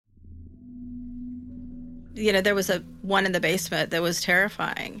There was a one in the basement that was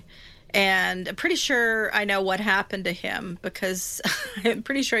terrifying. And I'm pretty sure I know what happened to him because I'm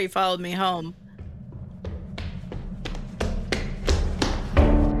pretty sure he followed me home.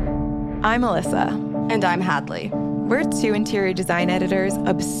 I'm Alyssa. And I'm Hadley. We're two interior design editors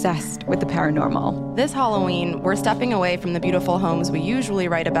obsessed with the paranormal. This Halloween, we're stepping away from the beautiful homes we usually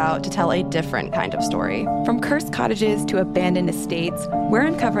write about to tell a different kind of story. From cursed cottages to abandoned estates, we're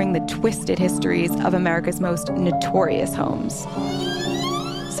uncovering the twisted histories of America's most notorious homes.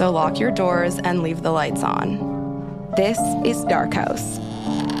 So lock your doors and leave the lights on. This is Dark House.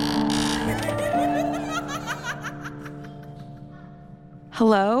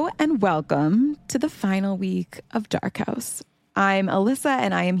 Hello and welcome to the final week of Dark House. I'm Alyssa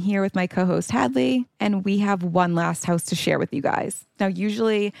and I am here with my co-host Hadley, and we have one last house to share with you guys. Now,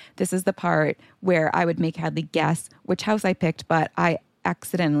 usually this is the part where I would make Hadley guess which house I picked, but I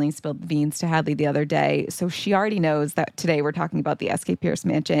accidentally spilled the beans to Hadley the other day, so she already knows that today we're talking about the S.K. Pierce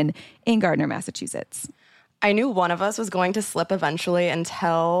Mansion in Gardner, Massachusetts. I knew one of us was going to slip eventually and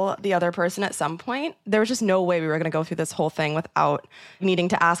tell the other person at some point. There was just no way we were going to go through this whole thing without needing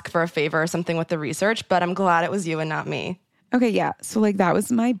to ask for a favor or something with the research, but I'm glad it was you and not me. Okay, yeah. So that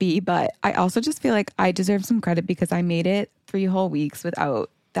was my B, but I also just feel like I deserve some credit because I made it 3 whole weeks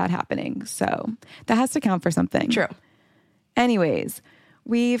without that happening. So that has to count for something. True. Anyways,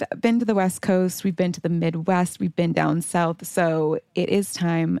 we've been to the West Coast, we've been to the Midwest, we've been down south. So it is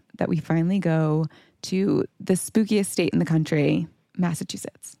time that we finally go to the spookiest state in the country,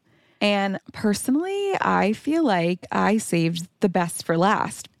 Massachusetts. And personally, I feel like I saved the best for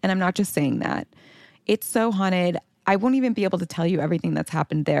last. And I'm not just saying that. It's so haunted. I won't even be able to tell you everything that's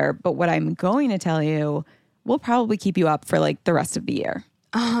happened there. But what I'm going to tell you will probably keep you up for the rest of the year.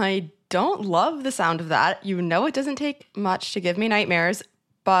 I don't love the sound of that. You know it doesn't take much to give me nightmares,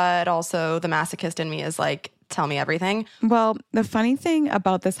 but also the masochist in me is tell me everything. Well, the funny thing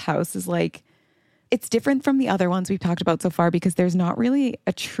about this house is it's different from the other ones we've talked about so far because there's not really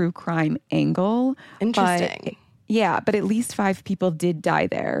a true crime angle. Interesting. But at least 5 people did die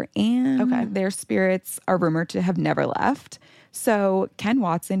there, and their spirits are rumored to have never left. So Ken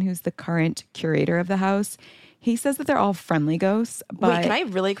Watson, who's the current curator of the house, he says that they're all friendly ghosts. But wait, can I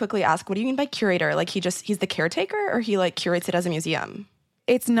really quickly ask, what do you mean by curator? He's the caretaker, or he curates it as a museum?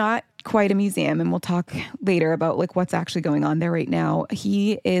 It's not quite a museum, and we'll talk later about what's actually going on there right now.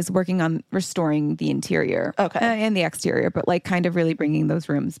 He is working on restoring the interior and the exterior, but kind of really bringing those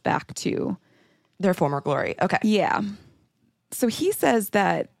rooms back to their former glory. Okay. Yeah. So he says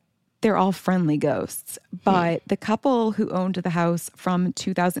that they're all friendly ghosts, but the couple who owned the house from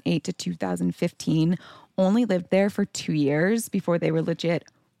 2008 to 2015 only lived there for 2 years before they were legit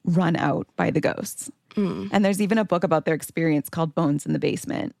run out by the ghosts. And there's even a book about their experience called Bones in the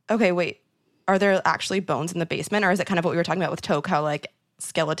Basement. Okay, wait. Are there actually bones in the basement? Or is it kind of what we were talking about with Toke, how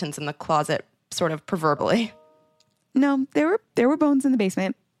skeletons in the closet sort of proverbially? No, there were bones in the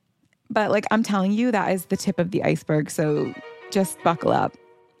basement. But I'm telling you, that is the tip of the iceberg. So just buckle up.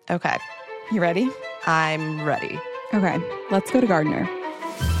 Okay. You ready? I'm ready. Okay, let's go to Gardner.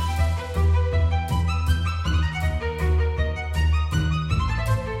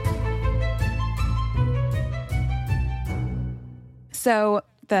 So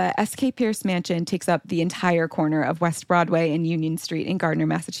the S.K. Pierce Mansion takes up the entire corner of West Broadway and Union Street in Gardner,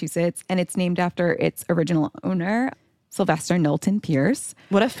 Massachusetts, and it's named after its original owner, Sylvester Knowlton Pierce.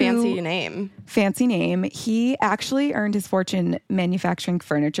 What a fancy name. Fancy name. He actually earned his fortune manufacturing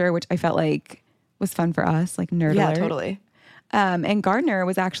furniture, which I felt was fun for us, nerd alert. Yeah, totally. And Gardner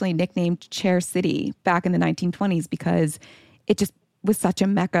was actually nicknamed Chair City back in the 1920s because it just was such a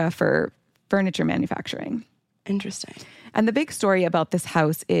mecca for furniture manufacturing. Interesting. And the big story about this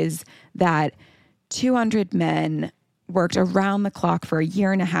house is that 200 men worked around the clock for a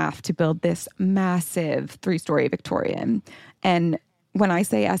year and a half to build this massive 3-story Victorian. And when I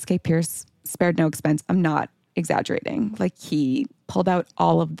say S.K. Pierce spared no expense, I'm not exaggerating. He pulled out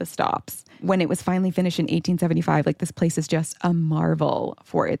all of the stops. When it was finally finished in 1875, this place is just a marvel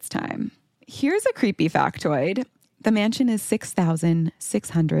for its time. Here's a creepy factoid. The mansion is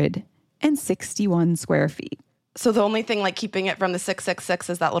 6,661 square feet. So the only thing keeping it from the 666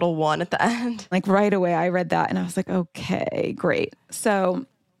 is that little 1 at the end. Right away, I read that and I was okay, great. So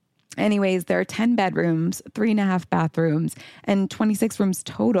anyways, there are 10 bedrooms, 3.5 bathrooms, and 26 rooms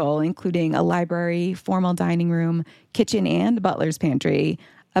total, including a library, formal dining room, kitchen and butler's pantry,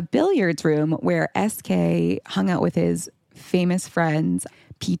 a billiards room where SK hung out with his famous friends,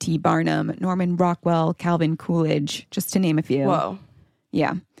 P.T. Barnum, Norman Rockwell, Calvin Coolidge, just to name a few. Whoa.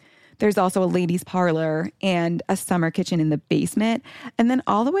 Yeah. There's also a ladies' parlor and a summer kitchen in the basement. And then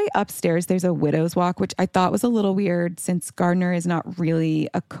all the way upstairs, there's a widow's walk, which I thought was a little weird since Gardner is not really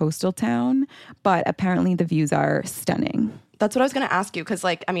a coastal town, but apparently the views are stunning. That's what I was going to ask you because,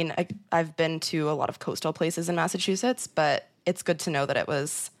 like, I mean, I've been to a lot of coastal places in Massachusetts, but it's good to know that it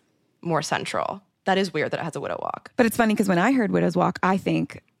was more central. That is weird that it has a widow walk. But it's funny because when I heard widow's walk, I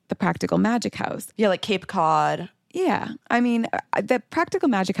think the Practical Magic House. Yeah, like Cape Cod. Yeah. I mean, the Practical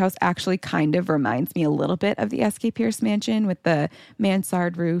Magic House actually kind of reminds me a little bit of the S.K. Pierce mansion with the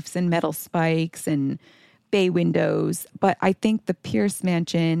mansard roofs and metal spikes and bay windows. But I think the Pierce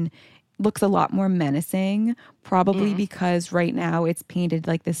mansion looks a lot more menacing, probably because right now it's painted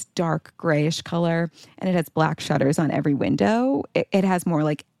like this dark grayish color and it has black shutters on every window. It has more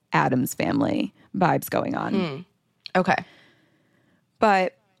like Addams Family vibes going on. Okay.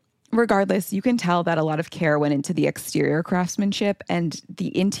 But regardless, you can tell that a lot of care went into the exterior craftsmanship and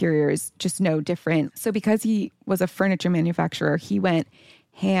the interior is just no different. So because he was a furniture manufacturer, he went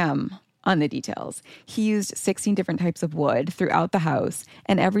ham on the details. He used 16 different types of wood throughout the house,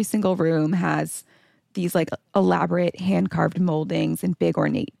 and every single room has these like elaborate hand-carved moldings and big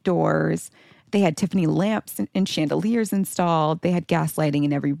ornate doors. They had Tiffany lamps and chandeliers installed. They had gas lighting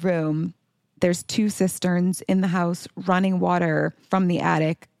in every room. There's 2 cisterns in the house running water from the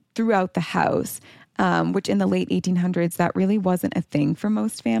attic throughout the house, which in the late 1800s, that really wasn't a thing for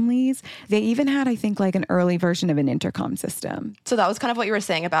most families. They even had, I think, like an early version of an intercom system. So that was kind of what you were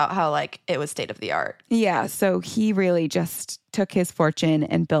saying about how like it was state of the art. Yeah, so he really just took his fortune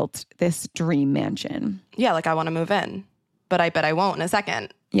and built this dream mansion. Yeah, like I want to move in, but I bet I won't in a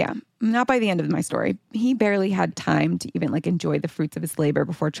second. Yeah, not by the end of my story. He barely had time to even like enjoy the fruits of his labor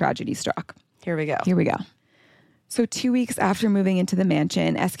before tragedy struck. Here we go. Here we go. So 2 weeks after moving into the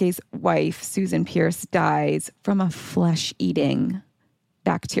mansion, SK's wife, Susan Pierce, dies from a flesh-eating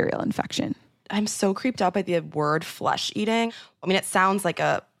bacterial infection. I'm so creeped out by the word flesh eating. I mean, it sounds like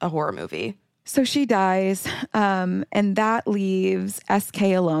a horror movie. So she dies, and that leaves SK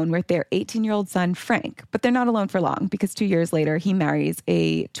alone with their 18-year-old son, Frank. But they're not alone for long because 2 years later, he marries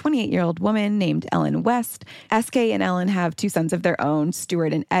a 28-year-old woman named Ellen West. SK and Ellen have 2 sons of their own,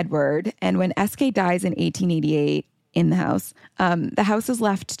 Stuart and Edward. And when SK dies in 1888 in the house is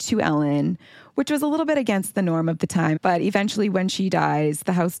left to Ellen, which was a little bit against the norm of the time. But eventually, when she dies,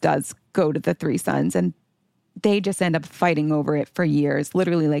 the house does go to the 3 sons, and they just end up fighting over it for years,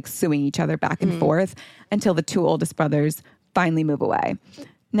 literally like suing each other back and forth until the 2 oldest brothers finally move away.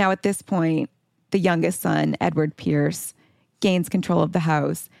 Now, at this point, the youngest son, Edward Pierce, gains control of the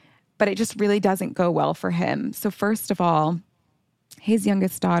house, but it just really doesn't go well for him. So first of all, his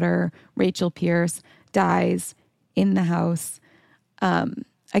youngest daughter, Rachel Pierce, dies in the house,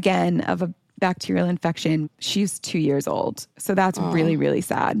 again, of a bacterial infection. She's 2 years old. So that's really, really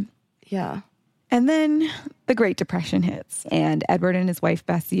sad. Yeah. And then the Great Depression hits, and Edward and his wife,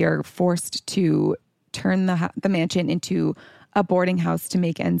 Bessie, are forced to turn the mansion into a boarding house to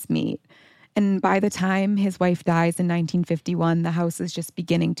make ends meet. And by the time his wife dies in 1951, the house is just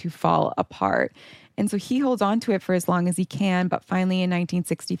beginning to fall apart. And so he holds on to it for as long as he can, but finally in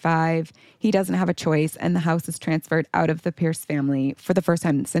 1965, he doesn't have a choice, and the house is transferred out of the Pierce family for the first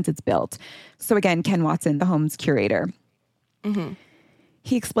time since it's built. So again, Ken Watson, the home's curator,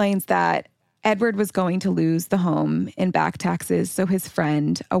 he explains that Edward was going to lose the home in back taxes, so his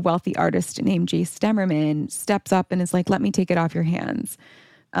friend, a wealthy artist named Jay Stemmerman, steps up and is like, let me take it off your hands.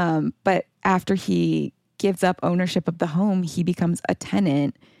 But after he gives up ownership of the home, he becomes a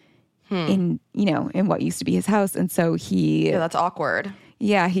tenant in what used to be his house. And so Yeah, that's awkward.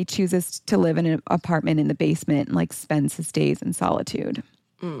 Yeah, he chooses to live in an apartment in the basement and like spends his days in solitude.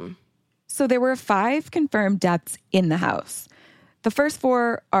 So there were 5 confirmed deaths in the house. The first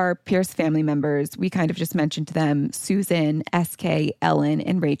 4 are Pierce family members. We kind of just mentioned them: Susan, SK, Ellen,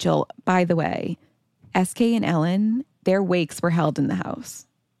 and Rachel. By the way, SK and Ellen, their wakes were held in the house.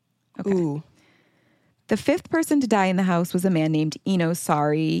 Okay. Ooh. The 5th person to die in the house was a man named Eno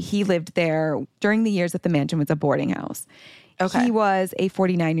Sari. He lived there during the years that the mansion was a boarding house. Okay. He was a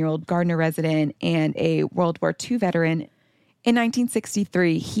 49-year-old Gardner resident and a World War II veteran. In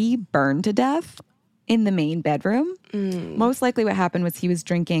 1963, he burned to death in the main bedroom. Most likely what happened was he was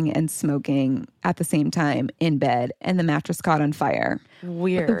drinking and smoking at the same time in bed, and the mattress caught on fire.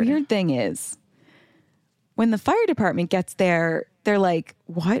 Weird. But the weird thing is, when the fire department gets there, they're like,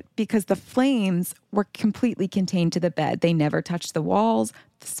 what? Because the flames were completely contained to the bed. They never touched the walls,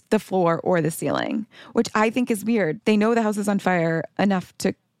 the floor, or the ceiling, which I think is weird. They know the house is on fire enough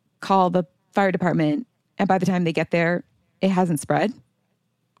to call the fire department, and by the time they get there, it hasn't spread.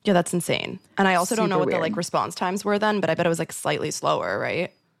 Yeah, that's insane. And I also don't know Super what the weird. like response times were then, but I bet it was like slightly slower,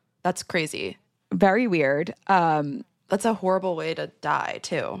 right? That's crazy. Very weird. That's a horrible way to die,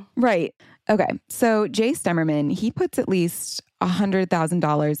 too. Right. Okay. So Jay Stemmerman, he puts at least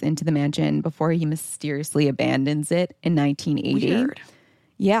 $100,000 into the mansion before he mysteriously abandons it in 1980. Weird.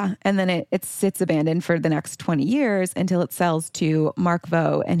 Yeah. And then it sits abandoned for the next 20 years until it sells to Mark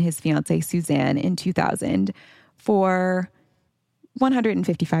Vo and his fiancée Suzanne in 2000 for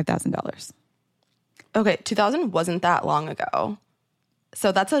 $155,000. Okay, 2000 wasn't that long ago.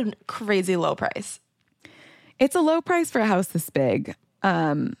 So that's a crazy low price. It's a low price for a house this big.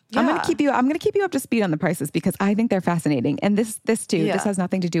 I'm gonna keep you up to speed on the prices because I think they're fascinating. And this too, this has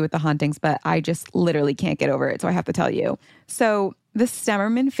nothing to do with the hauntings, but I just literally can't get over it. So I have to tell you. So the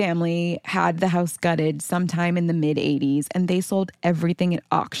Stemmerman family had the house gutted sometime in the mid 80s and they sold everything at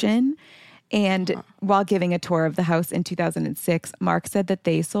auction. And while giving a tour of the house in 2006, Mark said that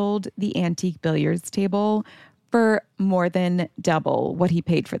they sold the antique billiards table for more than double what he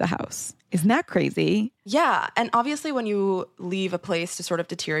paid for the house. Isn't that crazy? Yeah. And obviously when you leave a place to sort of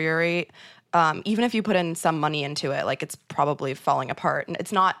deteriorate, even if you put in some money into it, like it's probably falling apart. And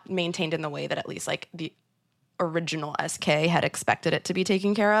it's not maintained in the way that at least like the original SK had expected it to be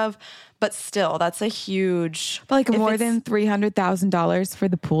taken care of. But still, that's a huge... But like more than $300,000 for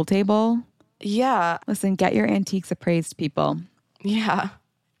the pool table? Yeah. Listen, get your antiques appraised, people. Yeah.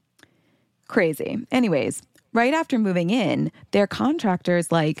 Crazy. Anyways, right after moving in, their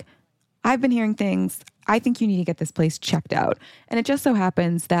contractor's like, I've been hearing things. I think you need to get this place checked out. And it just so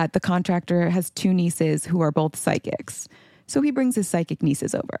happens that the contractor has two nieces who are both psychics. So he brings his psychic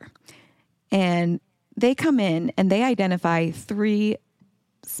nieces over. And they come in and they identify three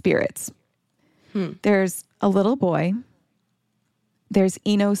spirits. There's a little boy. There's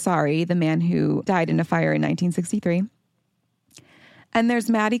Eno Sari, the man who died in a fire in 1963. And there's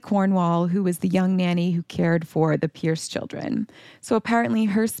Maddie Cornwall, who was the young nanny who cared for the Pierce children. So apparently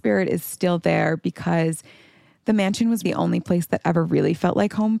her spirit is still there because the mansion was the only place that ever really felt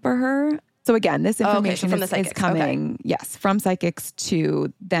like home for her. So again, this information is coming, yes, from psychics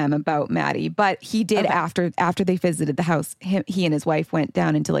to them about Maddie. But he did after they visited the house, he and his wife went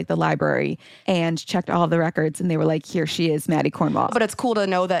down into like the library and checked all the records, and they were like, "Here she is, Maddie Cornwall." But it's cool to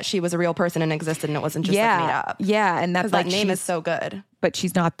know that she was a real person and existed, and it wasn't just like made up. Yeah, and that's like name is so good. But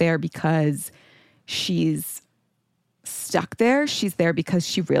she's not there because she's stuck there. She's there because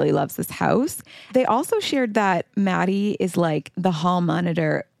she really loves this house. They also shared that Maddie is like the hall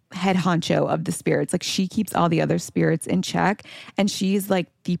monitor, head honcho of the spirits. Like she keeps all the other spirits in check and she's like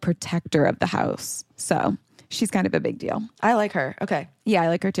the protector of the house. So she's kind of a big deal. I like her. Okay. Yeah, I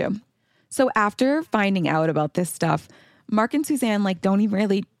like her too. So after finding out about this stuff, Mark and Suzanne like they don't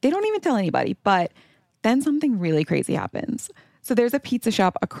even tell anybody, but then something really crazy happens. So there's a pizza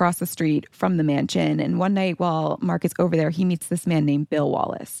shop across the street from the mansion. And one night while Mark is over there, he meets this man named Bill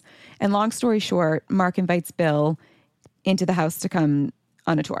Wallace. And long story short, Mark invites Bill into the house to come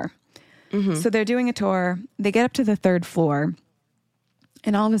on a tour. So they're doing a tour. They get up to the third floor.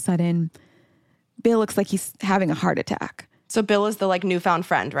 And all of a sudden, Bill looks like he's having a heart attack. So Bill is the like newfound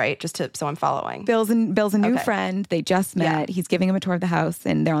friend, right? So I'm following. Bill's a new friend. They just met. Yeah. He's giving him a tour of the house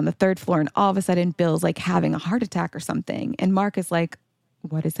and they're on the third floor. And all of a sudden, Bill's like having a heart attack or something. And Mark is like,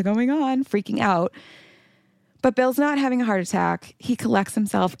 what is going on? Freaking out. But Bill's not having a heart attack. He collects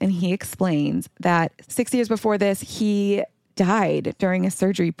himself and he explains that 6 years before this, he died during a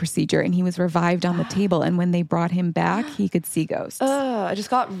surgery procedure and he was revived on the table. And when they brought him back, he could see ghosts. I just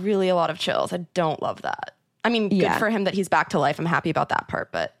got really a lot of chills. I don't love that. I mean, good for him that he's back to life. I'm happy about that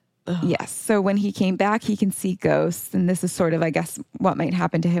part, but... Yes. So when he came back, he can see ghosts. And this is sort of, I guess, what might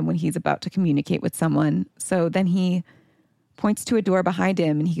happen to him when he's about to communicate with someone. So then he points to a door behind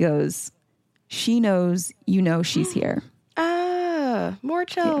him and he goes, "She knows, you know she's here." More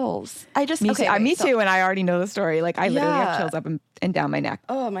chills. Yeah. Me too. And I already know the story. Like I literally have chills up and down my neck.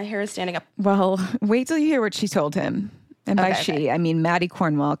 Oh, my hair is standing up. Well, wait till you hear what she told him. And by she, I mean Maddie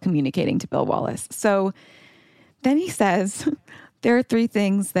Cornwall communicating to Bill Wallace. So then he says, there are three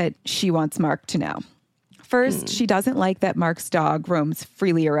things that she wants Mark to know. First, she doesn't like that Mark's dog roams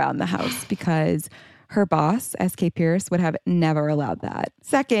freely around the house because her boss, SK Pierce, would have never allowed that.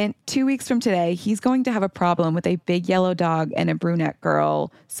 Second, 2 weeks from today, he's going to have a problem with a big yellow dog and a brunette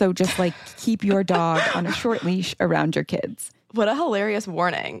girl. So just like keep your dog on a short leash around your kids. What a hilarious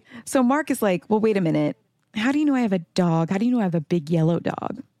warning. So Mark is like, well, wait a minute. How do you know I have a dog? How do you know I have a big yellow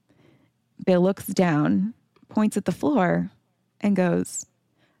dog? Bill looks down, points at the floor, and goes,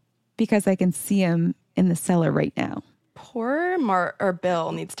 because I can see him in the cellar right now. Poor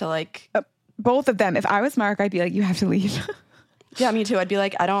Bill needs to like... both of them. If I was Mark, I'd be like, you have to leave. Yeah, me too. I'd be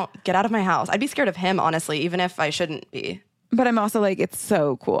like, I don't get out of my house. I'd be scared of him, honestly, even if I shouldn't be. But I'm also like, it's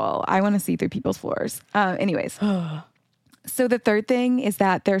so cool. I want to see through people's floors. Anyways. So the third thing is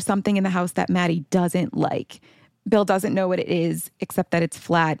that there's something in the house that Maddie doesn't like. Bill doesn't know what it is, except that it's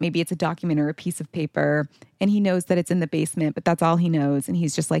flat. Maybe it's a document or a piece of paper. And he knows that it's in the basement, but that's all he knows. And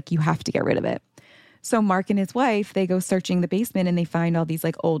he's just like, you have to get rid of it. So Mark and his wife, they go searching the basement and they find all these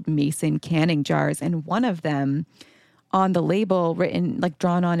like old mason canning jars. And one of them on the label written, like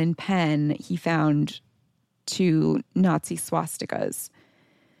drawn on in pen, he found 2 Nazi swastikas.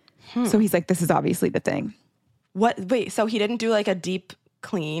 So he's like, this is obviously the thing. What? Wait, so he didn't do like a deep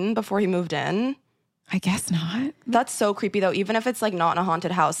clean before he moved in? I guess not. That's so creepy though. Even if it's like not in a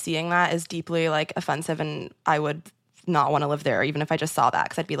haunted house, seeing that is deeply like offensive, and I would not want to live there even if I just saw that,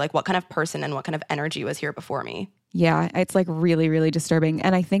 because I'd be like, what kind of person and what kind of energy was here before me? Yeah, it's like really, really disturbing.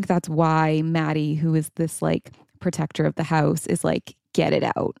 And I think that's why Maddie, who is this like protector of the house, is like, get it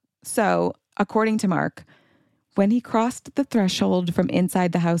out. So according to Mark, when he crossed the threshold from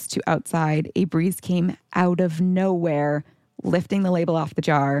inside the house to outside, a breeze came out of nowhere, lifting the label off the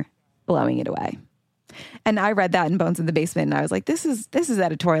jar, blowing it away. And I read that in Bones in the Basement, and I was like, this is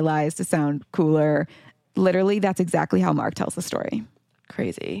editorialized to sound cooler. Literally, that's exactly how Mark tells the story.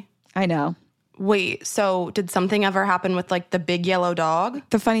 Crazy. I know. Wait, so did something ever happen with like the big yellow dog?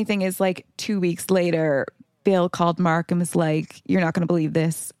 The funny thing is, like 2 weeks later, Bill called Mark and was like, you're not going to believe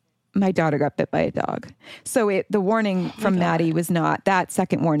this. My daughter got bit by a dog. So the warning from Maddie was not, that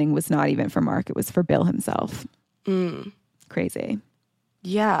second warning was not even for Mark. It was for Bill himself. Crazy.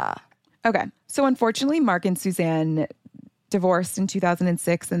 Yeah. Okay. So unfortunately, Mark and Suzanne divorced in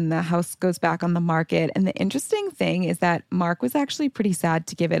 2006 and the house goes back on the market. And the interesting thing is that Mark was actually pretty sad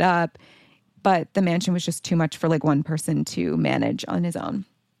to give it up, but the mansion was just too much for like one person to manage on his own.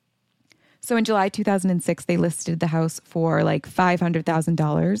 So in July 2006, they listed the house for like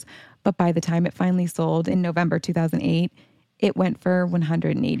 $500,000. But by the time it finally sold in November 2008, it went for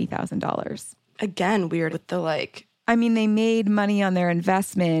 $180,000. Again, weird with the like... I mean, they made money on their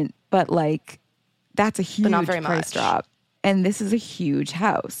investment, but like that's a huge not very price much. drop. And this is a huge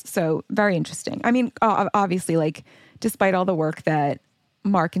house. So very interesting. I mean, obviously, like despite all the work that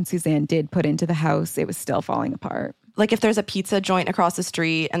Mark and Suzanne did put into the house, it was still falling apart. Like if there's a pizza joint across the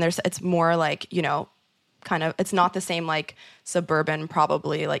street and it's more like, you know, kind of, it's not the same like suburban,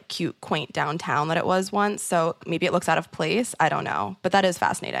 probably like cute, quaint downtown that it was once. So maybe it looks out of place. I don't know. But that is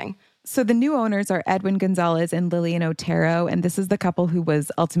fascinating. So the new owners are Edwin Gonzalez and Lillian Otero. And this is the couple who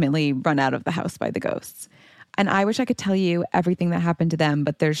was ultimately run out of the house by the ghosts. And I wish I could tell you everything that happened to them,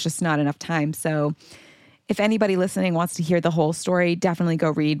 but there's just not enough time. So if anybody listening wants to hear the whole story, definitely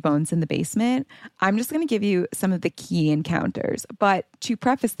go read Bones in the Basement. I'm just going to give you some of the key encounters. But to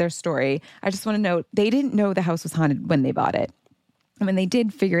preface their story, I just want to note they didn't know the house was haunted when they bought it. And when they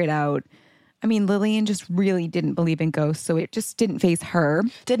did figure it out, I mean, Lillian just really didn't believe in ghosts, so it just didn't faze her.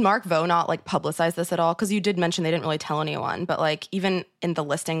 Did Mark Vaux not like publicize this at all? Because you did mention they didn't really tell anyone, but like even in the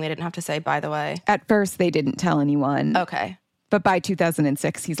listing, they didn't have to say, by the way. At first, they didn't tell anyone. Okay. But by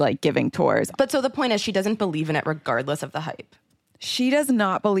 2006, he's like giving tours. But so the point is she doesn't believe in it regardless of the hype. She does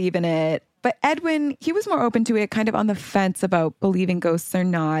not believe in it. But Edwin, he was more open to it, kind of on the fence about believing ghosts or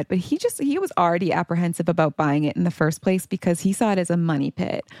not. But he was already apprehensive about buying it in the first place because he saw it as a money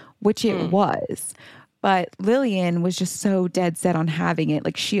pit, which it was. But Lillian was just so dead set on having it.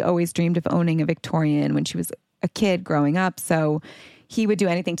 Like she always dreamed of owning a Victorian when she was a kid growing up. So he would do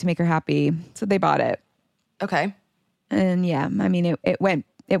anything to make her happy. So they bought it. Okay. And yeah, I mean, it went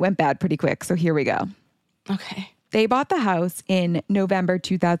bad pretty quick. So here we go. Okay. They bought the house in November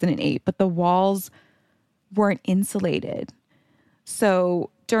 2008, but the walls weren't insulated. So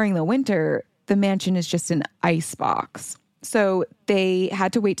during the winter, the mansion is just an ice box. So they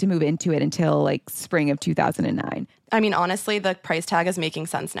had to wait to move into it until like spring of 2009. I mean, honestly, the price tag is making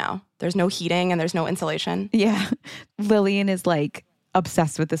sense now. There's no heating and there's no insulation. Yeah. Lillian is like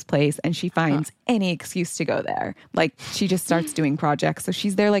obsessed with this place and she finds any excuse to go there. Like she just starts doing projects. So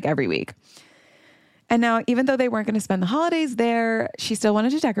she's there like every week. And now, even though they weren't going to spend the holidays there, she still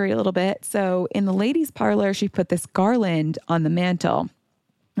wanted to decorate a little bit. So in the ladies' parlor, she put this garland on the mantle.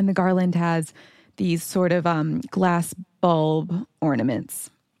 And the garland has these sort of glass bulb ornaments.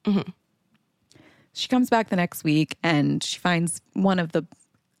 Mm-hmm. She comes back the next week and she finds one of the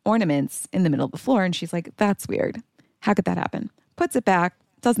ornaments in the middle of the floor. And she's like, that's weird. How could that happen? Puts it back,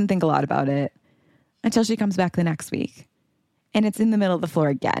 doesn't think a lot about it until she comes back the next week. And it's in the middle of the floor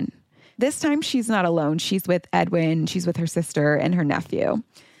again. This time she's not alone. She's with Edwin. She's with her sister and her nephew.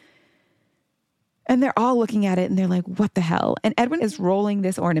 And they're all looking at it and they're like, what the hell? And Edwin is rolling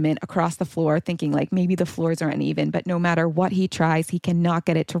this ornament across the floor thinking like maybe the floors are uneven, but no matter what he tries, he cannot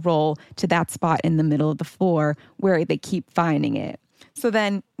get it to roll to that spot in the middle of the floor where they keep finding it. So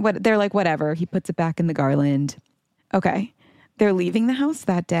then they're like, whatever. He puts it back in the garland. Okay. They're leaving the house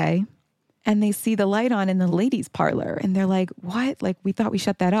that day and they see the light on in the ladies' parlor. And they're like, what? Like, we thought we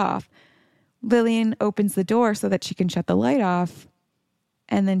shut that off. Lillian opens the door so that she can shut the light off.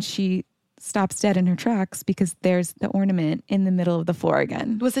 And then she stops dead in her tracks because there's the ornament in the middle of the floor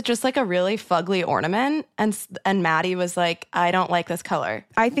again. Was it just like a really fugly ornament? And Maddie was like, I don't like this color.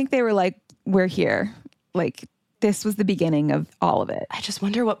 I think they were like, we're here. Like, this was the beginning of all of it. I just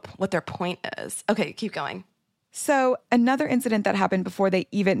wonder what their point is. Okay, keep going. So another incident that happened before they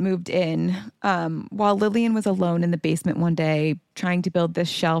even moved in, while Lillian was alone in the basement one day trying to build this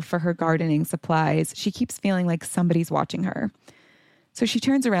shelf for her gardening supplies, she keeps feeling like somebody's watching her. So she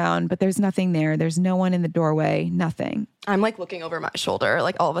turns around, but there's nothing there. There's no one in the doorway, nothing. I'm like looking over my shoulder.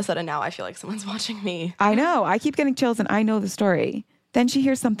 Like all of a sudden now I feel like someone's watching me. I know. I keep getting chills and I know the story. Then she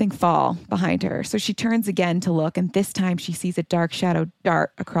hears something fall behind her. So she turns again to look, and this time she sees a dark shadow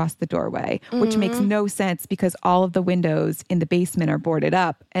dart across the doorway, which makes no sense because all of the windows in the basement are boarded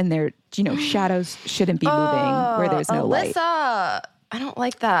up and they're, shadows shouldn't be moving where there's no light. Alyssa, I don't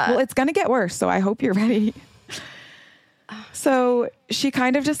like that. Well, it's going to get worse, so I hope you're ready. So she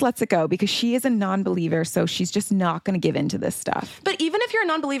kind of just lets it go because she is a non-believer, so she's just not going to give in to this stuff. But even if you're a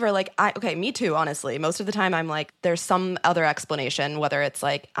non-believer, like, okay, me too, honestly. Most of the time I'm like, there's some other explanation, whether it's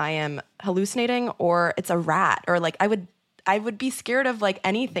like I am hallucinating or it's a rat, or like I would be scared of like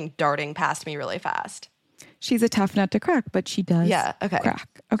anything darting past me really fast. She's a tough nut to crack, but she does crack.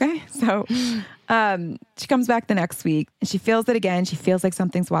 Okay. So she comes back the next week and she feels it again. She feels like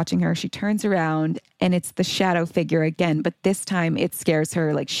something's watching her. She turns around and it's the shadow figure again, but this time it scares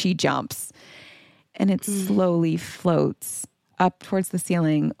her. Like she jumps and it slowly floats up towards the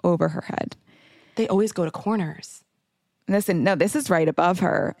ceiling over her head. They always go to corners. Listen, no, this is right above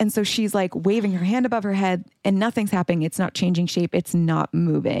her. And so she's like waving her hand above her head and nothing's happening. It's not changing shape. It's not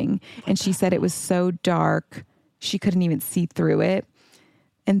moving. And she said it was so dark, she couldn't even see through it.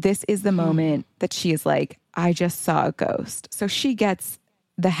 And this is the moment that she is like, I just saw a ghost. So she gets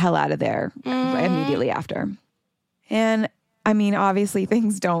the hell out of there immediately after. And I mean, obviously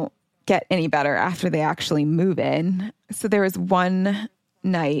things don't get any better after they actually move in. So there was one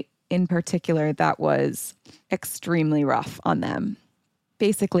night in particular that was extremely rough on them.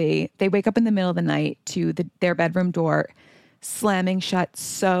 Basically, they wake up in the middle of the night to their bedroom door slamming shut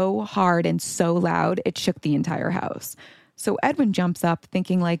so hard and so loud, it shook the entire house. So Edwin jumps up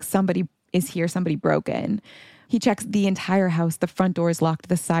thinking like somebody is here, somebody broke in. He checks the entire house. The front door is locked.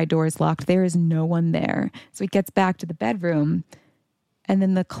 The side door is locked. There is no one there. So he gets back to the bedroom and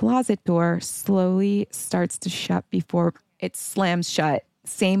then the closet door slowly starts to shut before it slams shut.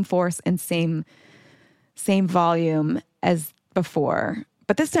 Same force and same volume as before.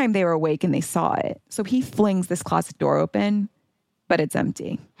 But this time they were awake and they saw it. So he flings this closet door open, but it's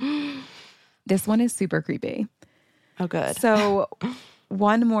empty. This one is super creepy. Oh, good. So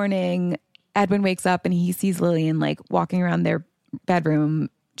one morning, Edwin wakes up and he sees Lillian like walking around their bedroom,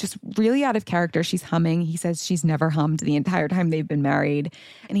 just really out of character. She's humming. He says she's never hummed the entire time they've been married.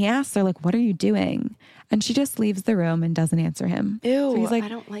 And he asks her like, what are you doing? And she just leaves the room and doesn't answer him. Ew, so he's like, I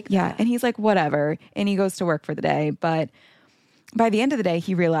don't like that. Yeah. And he's like, whatever. And he goes to work for the day. But by the end of the day,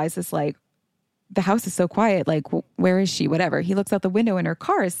 he realizes like, the house is so quiet. Like, where is she? Whatever. He looks out the window and her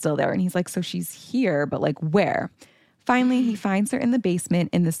car is still there. And he's like, so she's here, but like where? Finally, he finds her in the basement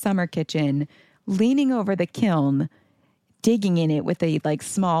in the summer kitchen, leaning over the kiln, digging in it with a like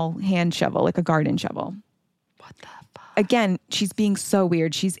small hand shovel, like a garden shovel. What the fuck? Again, she's being so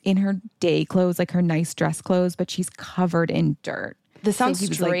weird. She's in her day clothes, like her nice dress clothes, but she's covered in dirt. This sounds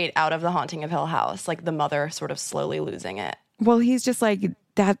straight out of The Haunting of Hill House, like the mother sort of slowly losing it. Well, he's just like,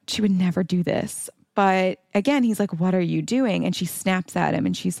 that she would never do this. But again, he's like, what are you doing? And she snaps at him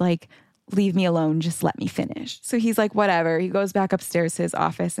and she's like, leave me alone. Just let me finish. So he's like, whatever. He goes back upstairs to his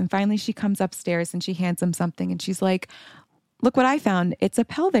office. And finally she comes upstairs and she hands him something. And she's like, look what I found. It's a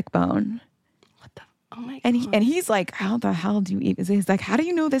pelvic bone. What the? Oh my And God. he's like, how the hell do you eat? He's like, how do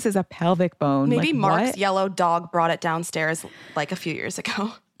you know this is a pelvic bone? Maybe like, Mark's what? yellow dog brought it downstairs like a few years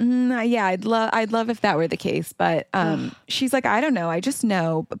ago. Yeah, I'd love if that were the case. But she's like, I don't know. I just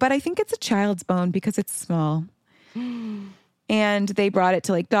know. But I think it's a child's bone because it's small. And they brought it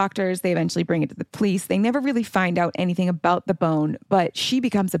to like doctors. They eventually bring it to the police. They never really find out anything about the bone, but she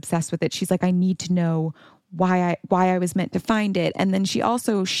becomes obsessed with it. She's like, I need to know why I was meant to find it. And then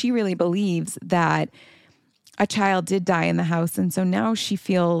she really believes that a child did die in the house. And so now she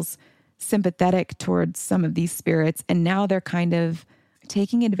feels sympathetic towards some of these spirits. And now they're kind of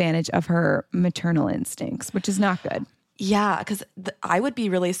taking advantage of her maternal instincts, which is not good. Yeah, because I would be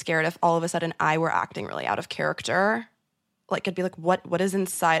really scared if all of a sudden I were acting really out of character. Like, I'd be like, what is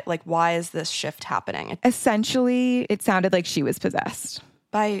inside? Like, why is this shift happening? Essentially, it sounded like she was possessed.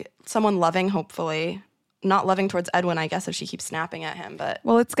 By someone loving, hopefully. Not loving towards Edwin, I guess, if she keeps snapping at him. But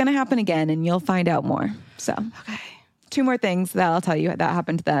Well, it's going to happen again, and you'll find out more. So, okay. 2 more things that I'll tell you that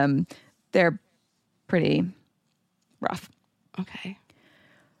happened to them. They're pretty rough. Okay.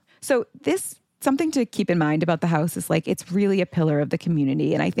 So something to keep in mind about the house is like, it's really a pillar of the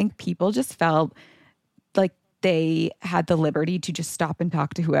community. And I think people just felt like they had the liberty to just stop and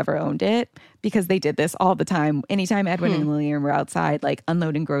talk to whoever owned it, because they did this all the time. Anytime Edwin and Lillian were outside, like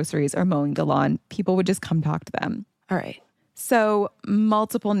unloading groceries or mowing the lawn, people would just come talk to them. All right. So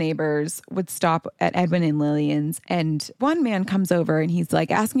multiple neighbors would stop at Edwin and Lillian's, and one man comes over and he's like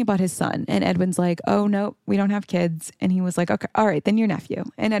asking about his son. And Edwin's like, oh, no, we don't have kids. And he was like, okay, all right, then your nephew.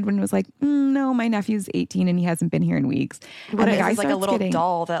 And Edwin was like, no, my nephew's 18 and he hasn't been here in weeks. What and is the guy this, like a starts little getting-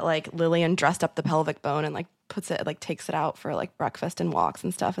 doll that like Lillian dressed up the pelvic bone and like puts it, like takes it out for like breakfast and walks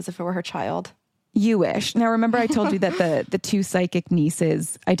and stuff as if it were her child. You wish. Now, remember I told you that the 2 psychic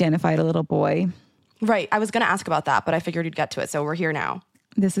nieces identified a little boy? Right. I was going to ask about that, but I figured you'd get to it. So we're here now.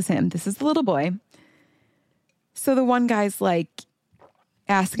 This is him. This is the little boy. So the one guy's like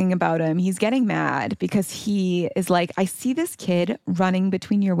asking about him. He's getting mad because he is like, I see this kid running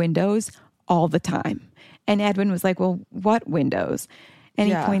between your windows all the time. And Edwin was like, well, what windows? And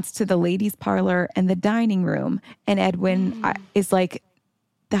he points to the ladies' parlor and the dining room. And Edwin is like,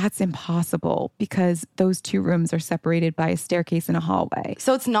 that's impossible because those 2 rooms are separated by a staircase and a hallway.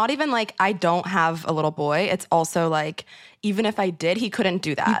 So it's not even like I don't have a little boy. It's also like, even if I did, he couldn't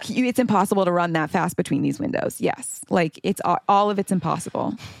do that. It's impossible to run that fast between these windows. Yes. Like it's all of it's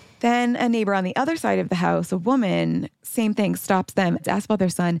impossible. Then a neighbor on the other side of the house, a woman, same thing, stops them, asks about their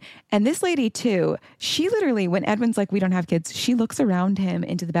son. And this lady too, she literally, when Edwin's like, we don't have kids, she looks around him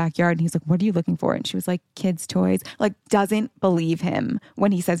into the backyard and he's like, what are you looking for? And she was like, kids' toys. Like doesn't believe him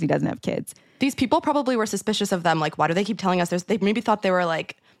when he says he doesn't have kids. These people probably were suspicious of them. Like, why do they keep telling us this? They maybe thought they were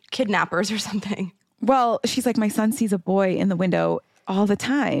like kidnappers or something. Well, she's like, my son sees a boy in the window all the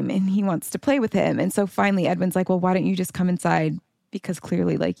time and he wants to play with him. And so finally Edwin's like, well, why don't you just come inside? Because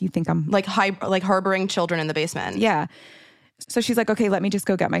clearly, like, you think I'm... Like harboring children in the basement. Yeah. So she's like, okay, let me just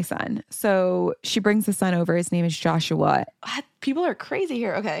go get my son. So she brings the son over. His name is Joshua. What? People are crazy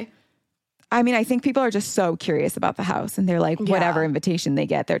here. Okay. I mean, I think people are just so curious about the house. And they're like, whatever invitation they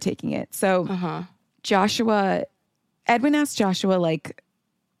get, they're taking it. So Edwin asked Joshua, like,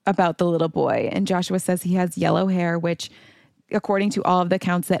 about the little boy. And Joshua says he has yellow hair, which... according to all of the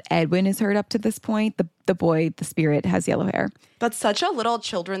accounts that Edwin has heard up to this point, the boy, the spirit, has yellow hair. That's such a little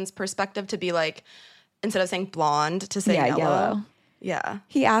children's perspective to be like, instead of saying blonde, to say yellow. Yeah.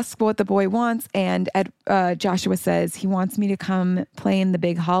 He asks what the boy wants, and Joshua says he wants me to come play in the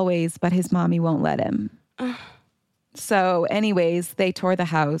big hallways, but his mommy won't let him. So anyways, they tour the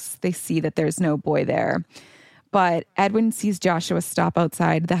house. They see that there's no boy there. But Edwin sees Joshua stop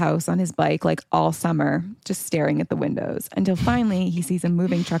outside the house on his bike like all summer, just staring at the windows, until finally he sees a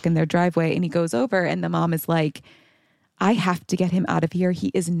moving truck in their driveway and he goes over and the mom is like, I have to get him out of here. He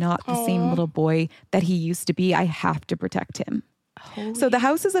is not the same little boy that he used to be. I have to protect him. So the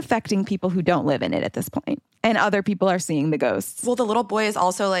house is affecting people who don't live in it at this point, and other people are seeing the ghosts. Well, the little boy is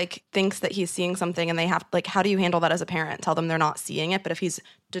also like thinks that he's seeing something, and they have like, how do you handle that as a parent? Tell them they're not seeing it, but if he's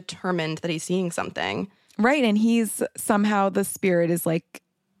determined that he's seeing something. Right. And he's somehow the spirit is like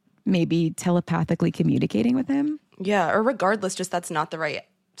maybe telepathically communicating with him. Yeah. Or regardless, just that's not the right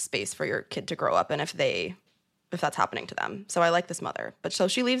space for your kid to grow up in if that's happening to them. So I like this mother. But so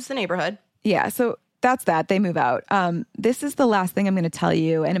she leaves the neighborhood. Yeah. So that's that. They move out. This is the last thing I'm going to tell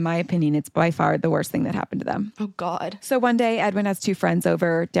you. And in my opinion, it's by far the worst thing that happened to them. Oh, God. So one day, Edwin has 2 friends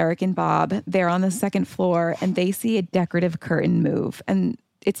over, Derek and Bob. They're on the 2nd floor and they see a decorative curtain move. And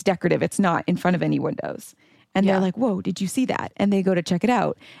it's decorative. It's not in front of any windows. And they're like, whoa, did you see that? And they go to check it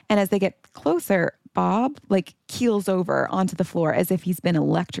out. And as they get closer, Bob like keels over onto the floor as if he's been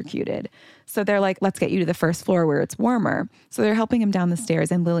electrocuted. So they're like, let's get you to the 1st floor where it's warmer. So they're helping him down the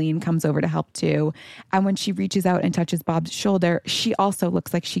stairs and Lillian comes over to help too. And when she reaches out and touches Bob's shoulder, she also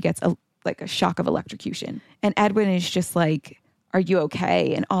looks like she gets a shock of electrocution. And Edwin is just like, are you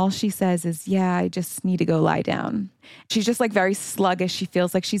okay? And all she says is, yeah, I just need to go lie down. She's just like very sluggish. She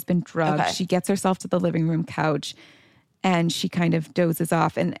feels like she's been drugged. Okay. She gets herself to the living room couch and she kind of dozes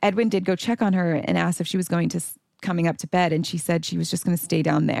off. And Edwin did go check on her and asked if she was going to coming up to bed, and she said she was just going to stay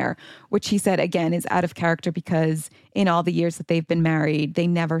down there, which he said, again, is out of character because in all the years that they've been married, they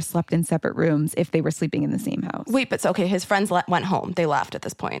never slept in separate rooms if they were sleeping in the same house. Wait, but so, okay, his friends went home. They left at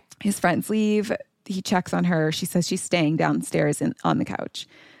this point. His friends leave. He checks on her. She says she's staying downstairs on the couch.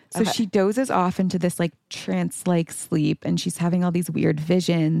 So she dozes off into this like trance-like sleep, and she's having all these weird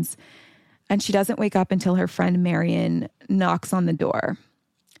visions. And she doesn't wake up until her friend Marion knocks on the door.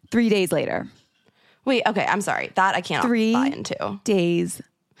 3 days later. Wait, okay, I'm sorry. That I can't buy into. 3 days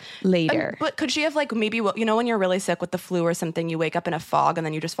later. But could she have like maybe, you know, when you're really sick with the flu or something, you wake up in a fog and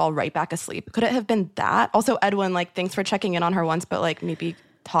then you just fall right back asleep? Could it have been that? Also, Edwin, like, thanks for checking in on her once, but like maybe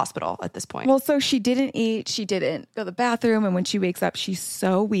hospital at this point. Well, so she didn't eat. She didn't go to the bathroom. And when she wakes up, she's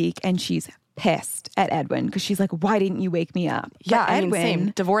so weak and she's pissed at Edwin because she's like, why didn't you wake me up? Yeah, I mean, same.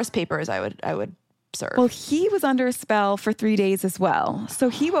 Divorce papers I would serve. Well, he was under a spell for 3 days as well. So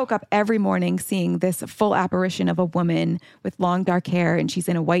he woke up every morning seeing this full apparition of a woman with long dark hair, and she's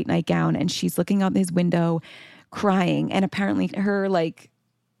in a white nightgown, and she's looking out his window crying. And apparently her like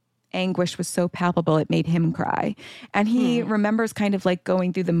anguish was so palpable it made him cry. And he remembers kind of like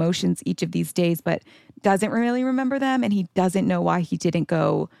going through the motions each of these days, but doesn't really remember them. And he doesn't know why he didn't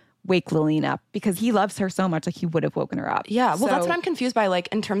go wake Lillian up because he loves her so much, like he would have woken her up. Yeah, well, that's what I'm confused by. Like,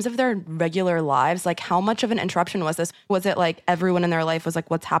 in terms of their regular lives, like, how much of an interruption was this? Was it like everyone in their life was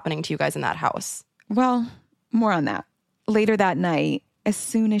like, what's happening to you guys in that house? Well, more on that. Later that night, as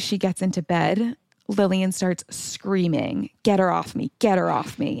soon as she gets into bed, Lillian starts screaming, get her off me, get her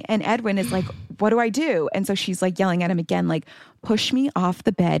off me. And Edwin is like, what do I do? And so she's like yelling at him again, like, push me off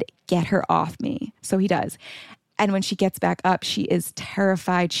the bed, get her off me. So he does. And when she gets back up, she is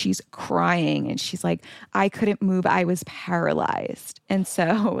terrified. She's crying. And she's like, I couldn't move. I was paralyzed. And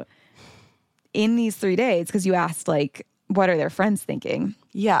so in these 3 days, because you asked, like, what are their friends thinking?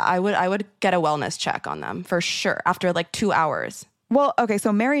 Yeah, I would get a wellness check on them for sure after like 2 hours. Well, okay,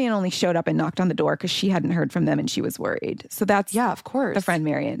 so Marion only showed up and knocked on the door because she hadn't heard from them and she was worried. So that's yeah, of course, the friend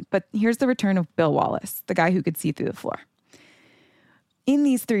Marion. But here's the return of Bill Wallace, the guy who could see through the floor. In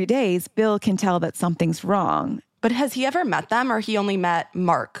these 3 days, Bill can tell that something's wrong. But has he ever met them, or he only met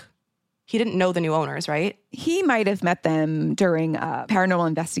Mark? He didn't know the new owners, right? He might have met them during paranormal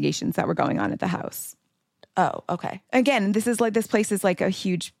investigations that were going on at the house. Oh, okay. Again, this place is like a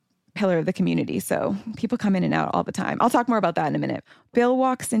huge pillar of the community, so people come in and out all the time. I'll talk more about that in a minute. Bill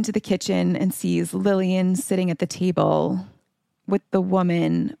walks into the kitchen and sees Lillian sitting at the table with the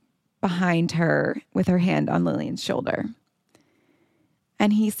woman behind her with her hand on Lillian's shoulder.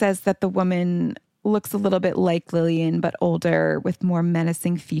 And he says that the woman looks a little bit like Lillian, but older with more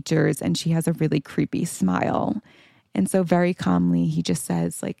menacing features, and she has a really creepy smile. And so very calmly, he just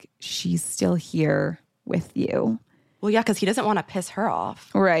says, like, she's still here with you. Well, yeah, because he doesn't want to piss her off.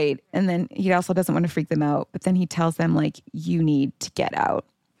 Right. And then he also doesn't want to freak them out. But then he tells them, like, you need to get out.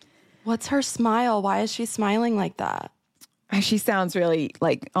 What's her smile? Why is she smiling like that? She sounds really,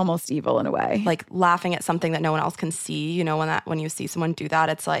 like, almost evil in a way. Like laughing at something that no one else can see. You know, when you see someone do that,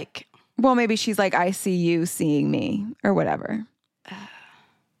 it's like... Well, maybe she's like, I see you seeing me, or whatever.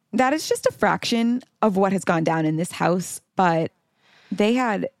 That is just a fraction of what has gone down in this house. But they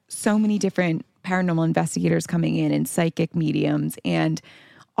had so many different paranormal investigators coming in and psychic mediums, and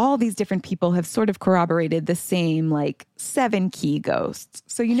all these different people have sort of corroborated the same, like, 7 key ghosts.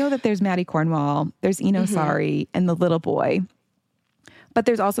 So you know that there's Maddie Cornwall, there's Eno Sari, and the little boy. But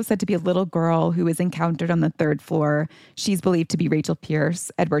there's also said to be a little girl who is encountered on the 3rd floor. She's believed to be Rachel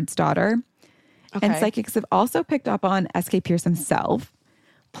Pierce, Edward's daughter. Okay. And psychics have also picked up on S.K. Pierce himself.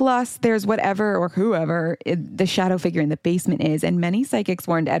 Plus, there's whatever or whoever the shadow figure in the basement is. And many psychics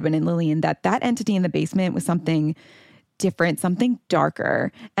warned Edwin and Lillian that that entity in the basement was something different, something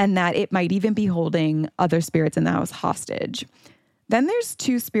darker, and that it might even be holding other spirits in the house hostage. Then there's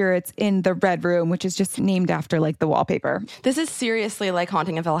 2 spirits in the Red Room, which is just named after, like, the wallpaper. This is seriously like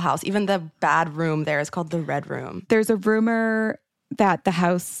Haunting of Hill House. Even the bad room there is called the Red Room. There's a rumor that the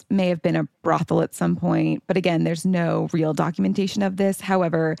house may have been a brothel at some point. But again, there's no real documentation of this.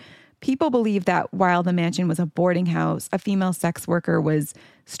 However, people believe that while the mansion was a boarding house, a female sex worker was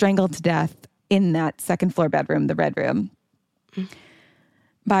strangled to death in that 2nd floor bedroom, the Red Room,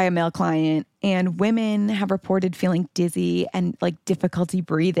 by a male client. And women have reported feeling dizzy and, like, difficulty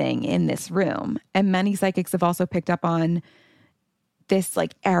breathing in this room. And many psychics have also picked up on this,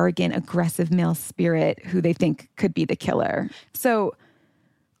 like, arrogant, aggressive male spirit who they think could be the killer. So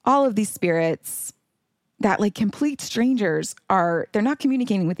all of these spirits that, like, complete strangers they're not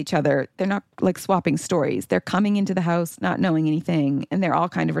communicating with each other. They're not, like, swapping stories. They're coming into the house not knowing anything, and they're all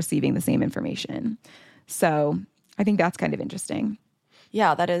kind of receiving the same information. So I think that's kind of interesting.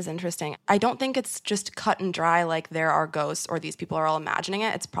 Yeah, that is interesting. I don't think it's just cut and dry like there are ghosts or these people are all imagining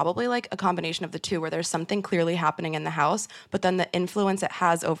it. It's probably like a combination of the two where there's something clearly happening in the house, but then the influence it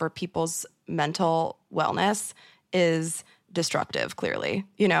has over people's mental wellness is destructive, clearly,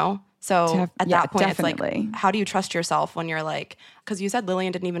 you know? So at that point, definitely. It's like, how do you trust yourself when you're like, because you said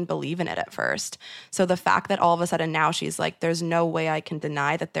Lillian didn't even believe in it at first. So the fact that all of a sudden now she's like, there's no way I can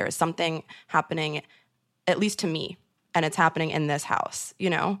deny that there is something happening, at least to me, and it's happening in this house,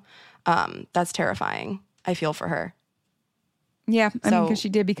 you know? That's terrifying. I feel for her. Yeah, I mean, because she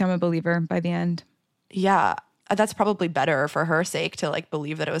did become a believer by the end. Yeah, that's probably better for her sake to like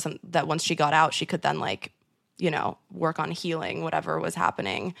believe that it was that once she got out, she could then like, you know, work on healing whatever was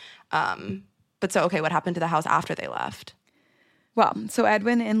happening. But so, okay, what happened to the house after they left? Well, so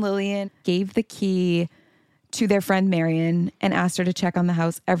Edwin and Lillian gave the key to their friend Marion and asked her to check on the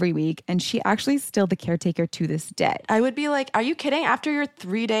house every week. And she actually is still the caretaker to this day. I would be like, are you kidding? After your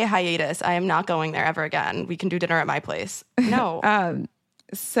 3-day hiatus, I am not going there ever again. We can do dinner at my place. No.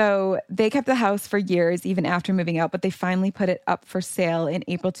 So they kept the house for years, even after moving out, but they finally put it up for sale in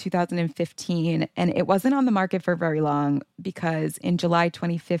April 2015. And it wasn't on the market for very long because in July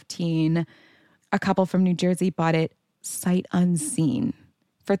 2015, a couple from New Jersey bought it sight unseen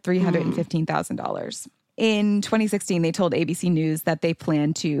for $315,000. In 2016, they told ABC News that they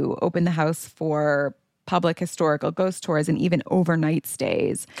plan to open the house for public historical ghost tours and even overnight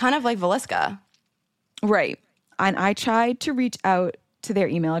stays. Kind of like Villisca. Right. And I tried to reach out to their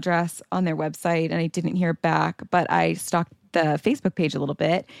email address on their website and I didn't hear back, but I stalked the Facebook page a little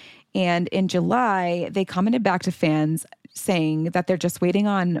bit. And in July, they commented back to fans saying that they're just waiting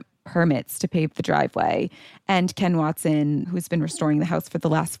on permits to pave the driveway. And Ken Watson, who's been restoring the house for the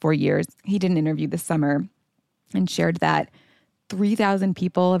last 4 years, he did an interview this summer and shared that 3,000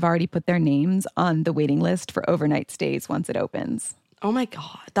 people have already put their names on the waiting list for overnight stays once it opens. Oh my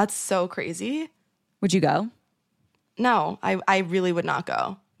God, that's so crazy. Would you go? No, I really would not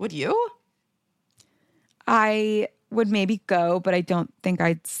go. Would you? I would maybe go, but I don't think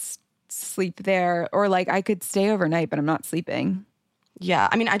I'd sleep there. Or like I could stay overnight, but I'm not sleeping. Yeah,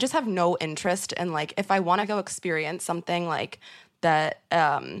 I mean, I just have no interest in like, if I want to go experience something like that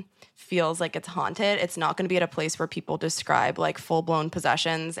feels like it's haunted, it's not going to be at a place where people describe like full-blown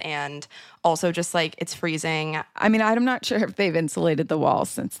possessions and also just like it's freezing. I mean, I'm not sure if they've insulated the walls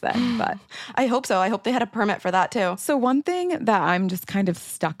since then, but I hope so. I hope they had a permit for that too. So one thing that I'm just kind of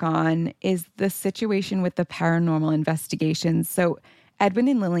stuck on is the situation with the paranormal investigations. So Edwin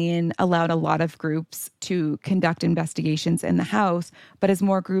and Lillian allowed a lot of groups to conduct investigations in the house, but as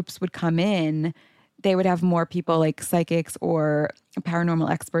more groups would come in, they would have more people like psychics or paranormal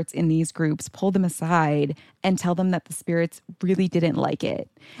experts in these groups pull them aside and tell them that the spirits really didn't like it.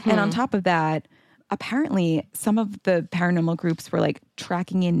 And on top of that, apparently some of the paranormal groups were like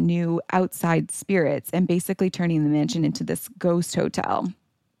tracking in new outside spirits and basically turning the mansion into this ghost hotel.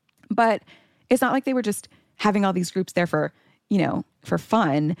 But it's not like they were just having all these groups there for, you know, for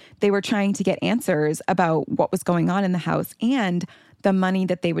fun. They were trying to get answers about what was going on in the house, and the money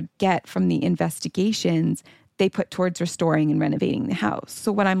that they would get from the investigations, they put towards restoring and renovating the house.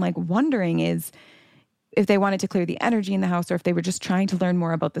 So what I'm like wondering is if they wanted to clear the energy in the house or if they were just trying to learn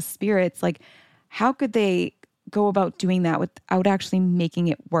more about the spirits, like how could they go about doing that without actually making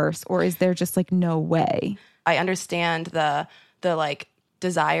it worse? Or is there just like no way? I understand the like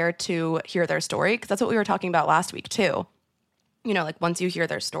desire to hear their story, because that's what we were talking about last week too. You know, like once you hear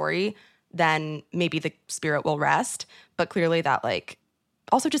their story, then maybe the spirit will rest. But clearly that like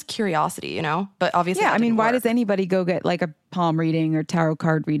also just curiosity, you know, but obviously. Yeah. I mean, why does anybody go get like a palm reading or tarot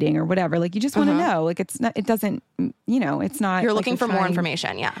card reading or whatever? Like you just want to know, like it's not, it doesn't, you know, it's not. You're looking for more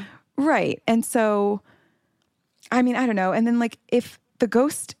information. Yeah. Right. And so, I mean, I don't know. And then like if the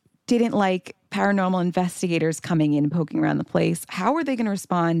ghost didn't like paranormal investigators coming in and poking around the place, how are they going to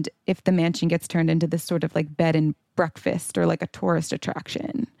respond if the mansion gets turned into this sort of like bed and breakfast or like a tourist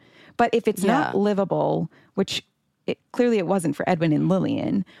attraction? But if it's not livable, which clearly it wasn't for Edwin and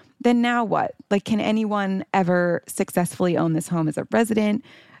Lillian, then now what? Like, can anyone ever successfully own this home as a resident?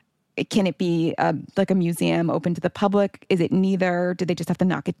 Can it be like a museum open to the public? Is it neither? Do they just have to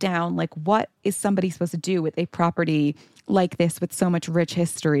knock it down? Like, what is somebody supposed to do with a property like this with so much rich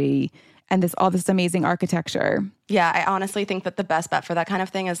history and all this amazing architecture? Yeah, I honestly think that the best bet for that kind of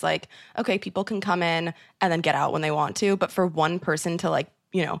thing is like, okay, people can come in and then get out when they want to. But for one person to like,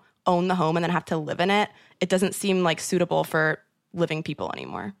 you know, own the home and then have to live in it, it doesn't seem like suitable for living people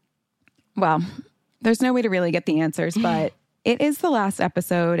anymore. Well, there's no way to really get the answers, but it is the last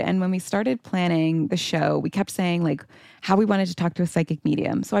episode. And when we started planning the show, we kept saying like how we wanted to talk to a psychic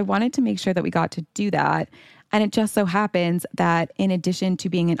medium. So I wanted to make sure that we got to do that. And it just so happens that in addition to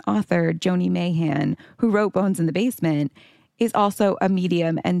being an author, Joni Mayhan, who wrote Bones in the Basement, is also a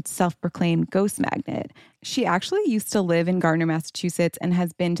medium and self-proclaimed ghost magnet. She actually used to live in Gardner, Massachusetts, and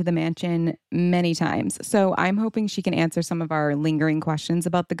has been to the mansion many times. So I'm hoping she can answer some of our lingering questions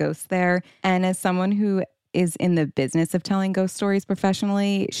about the ghosts there. And as someone who is in the business of telling ghost stories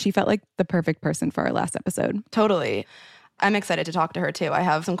professionally, she felt like the perfect person for our last episode. Totally. I'm excited to talk to her too. I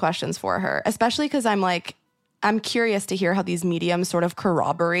have some questions for her, especially because I'm curious to hear how these mediums sort of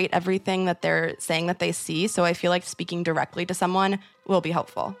corroborate everything that they're saying that they see. So I feel like speaking directly to someone will be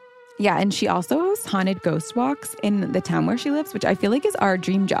helpful. Yeah, and she also hosts haunted ghost walks in the town where she lives, which I feel like is our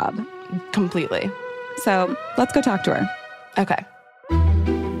dream job. Completely. So let's go talk to her. Okay.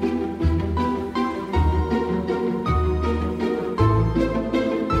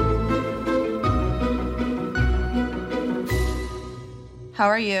 How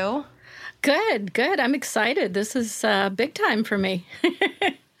are you? Good. I'm excited. This is big time for me.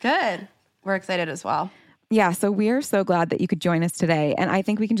 Good. We're excited as well. Yeah, so we are so glad that you could join us today. And I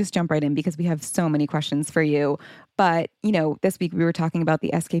think we can just jump right in because we have so many questions for you. But, this week we were talking about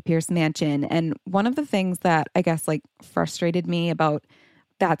the S.K. Pierce mansion. And one of the things that I guess frustrated me about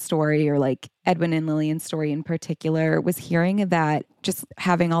that story, or Edwin and Lillian's story in particular, was hearing that just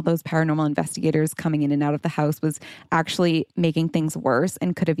having all those paranormal investigators coming in and out of the house was actually making things worse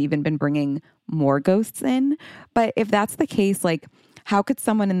and could have even been bringing more ghosts in. But if that's the case, how could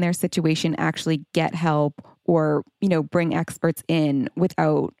someone in their situation actually get help or, bring experts in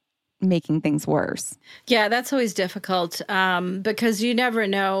without making things worse? Yeah, that's always difficult because you never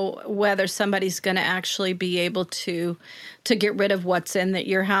know whether somebody's going to actually be able to get rid of what's in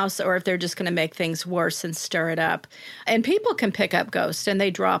your house, or if they're just going to make things worse and stir it up. And people can pick up ghosts and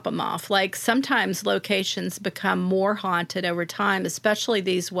they drop them off. Sometimes locations become more haunted over time, especially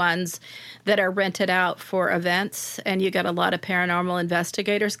these ones that are rented out for events, and you got a lot of paranormal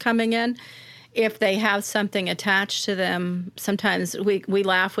investigators coming in. If they have something attached to them, sometimes we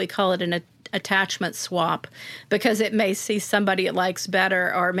laugh, we call it an attachment swap, because it may see somebody it likes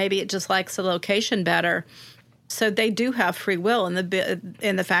better, or maybe it just likes the location better. So they do have free will in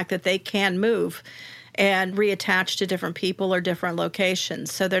the fact that they can move and reattach to different people or different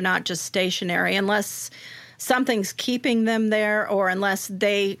locations. So they're not just stationary unless something's keeping them there, or unless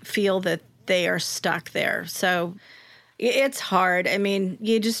they feel that they are stuck there. So it's hard. I mean,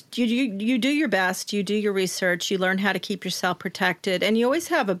 you do your best, you do your research, you learn how to keep yourself protected, and you always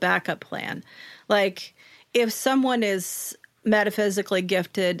have a backup plan. If someone is metaphysically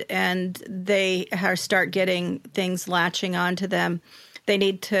gifted and they start getting things latching onto them, they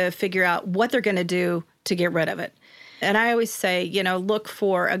need to figure out what they're going to do to get rid of it. And I always say, look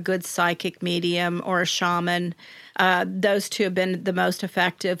for a good psychic medium or a shaman. Those two have been the most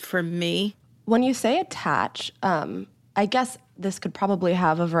effective for me. When you say attach, I guess this could probably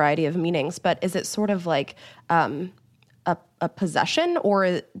have a variety of meanings, but is it sort of like a possession,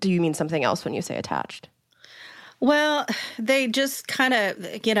 or do you mean something else when you say attached? Well, they just kind of,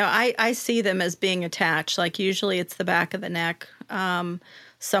 I see them as being attached. Usually it's the back of the neck,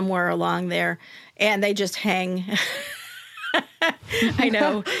 somewhere along there, and they just hang. I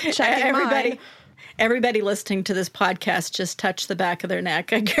know. Everybody listening to this podcast just touched the back of their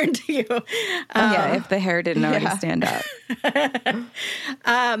neck, I guarantee you. If the hair didn't already stand up.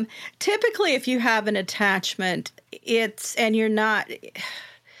 Typically, if you have an attachment, and you're not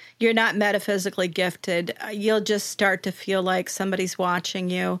metaphysically gifted, you'll just start to feel like somebody's watching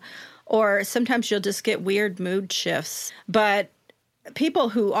you, or sometimes you'll just get weird mood shifts. But people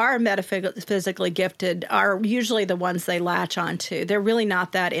who are metaphysically gifted are usually the ones they latch onto. They're really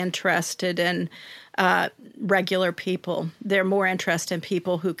not that interested in regular people. They're more interested in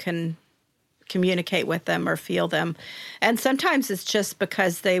people who can communicate with them or feel them. And sometimes it's just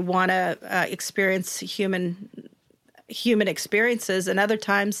because they want to experience human experiences, and other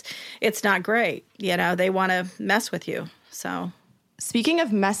times it's not great. They want to mess with you. So, speaking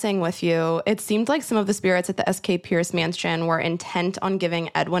of messing with you, it seemed like some of the spirits at the S.K. Pierce mansion were intent on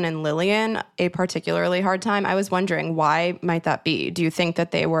giving Edwin and Lillian a particularly hard time. I was wondering, why might that be? Do you think that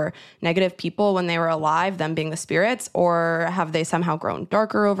they were negative people when they were alive, them being the spirits, or have they somehow grown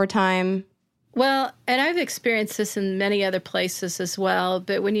darker over time? Well, and I've experienced this in many other places as well,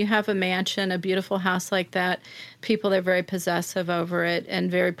 but when you have a mansion, a beautiful house like that, people are very possessive over it and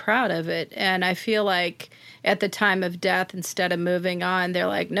very proud of it. And I feel like at the time of death, instead of moving on, they're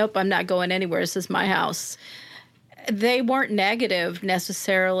like, nope, I'm not going anywhere. This is my house. They weren't negative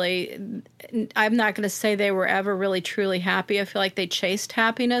necessarily. I'm not going to say they were ever really truly happy. I feel like they chased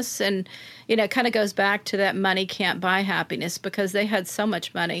happiness, and it kind of goes back to that money can't buy happiness because they had so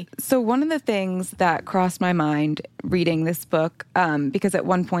much money. So one of the things that crossed my mind reading this book, because at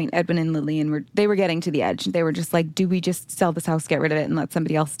one point Edwin and Lillian were getting to the edge. They were just like, do we just sell this house, get rid of it, and let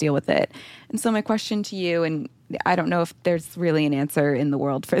somebody else deal with it? And so my question to you, and I don't know if there's really an answer in the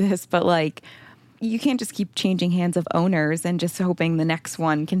world for this, but like, you can't just keep changing hands of owners and just hoping the next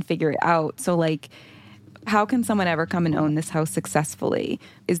one can figure it out. So like, how can someone ever come and own this house successfully?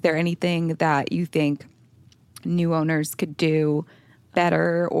 Is there anything that you think new owners could do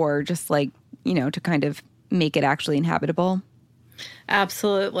better, or just like, to kind of make it actually inhabitable?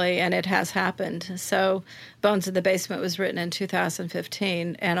 Absolutely, and it has happened. So Bones in the Basement was written in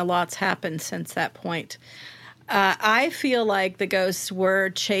 2015, and a lot's happened since that point. I feel like the ghosts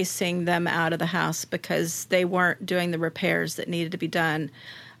were chasing them out of the house because they weren't doing the repairs that needed to be done.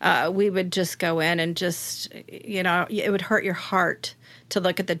 We would just go in and just, it would hurt your heart to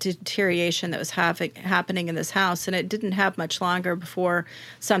look at the deterioration that was happening in this house. And it didn't have much longer before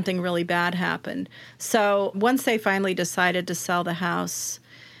something really bad happened. So once they finally decided to sell the house,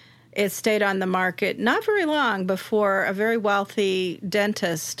 it stayed on the market not very long before a very wealthy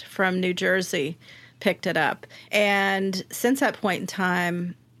dentist from New Jersey picked it up. And since that point in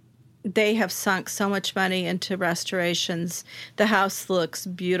time, they have sunk so much money into restorations. The house looks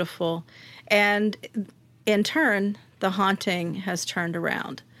beautiful. And in turn, the haunting has turned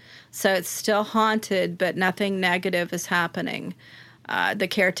around. So it's still haunted, but nothing negative is happening. The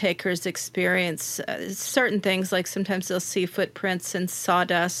caretakers experience certain things, like sometimes they'll see footprints in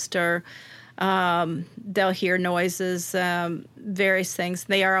sawdust, or they'll hear noises, various things.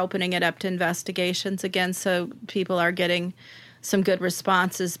 They are opening it up to investigations again, so people are getting some good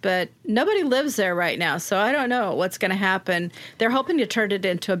responses, but nobody lives there right now, so I don't know what's going to happen. They're hoping to turn it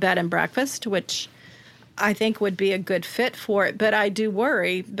into a bed and breakfast, which I think would be a good fit for it, but I do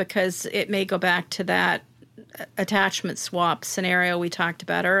worry because it may go back to that attachment swap scenario we talked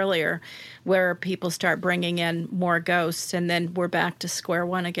about earlier, where people start bringing in more ghosts, and then we're back to square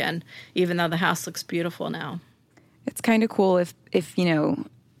one again, even though the house looks beautiful now. It's kind of cool if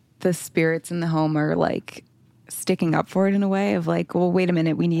the spirits in the home are like sticking up for it in a way of like, well, wait a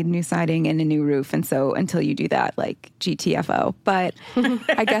minute, we need new siding and a new roof. And so until you do that, like GTFO. But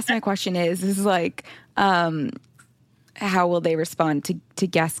I guess my question is like, how will they respond to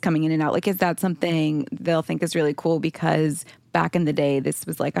guests coming in and out? Like, is that something they'll think is really cool? Because back in the day, this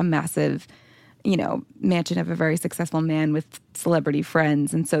was like a massive, mansion of a very successful man with celebrity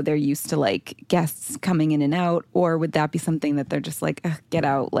friends. And so they're used to like guests coming in and out. Or would that be something that they're just like, get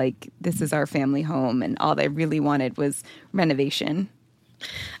out, like this is our family home and all they really wanted was renovation?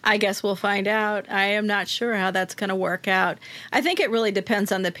 I guess we'll find out. I am not sure how that's going to work out. I think it really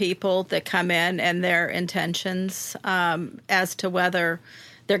depends on the people that come in and their intentions, as to whether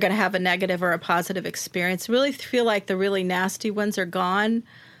they're going to have a negative or a positive experience. I really feel like the really nasty ones are gone.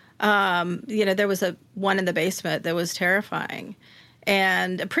 There was one in the basement that was terrifying.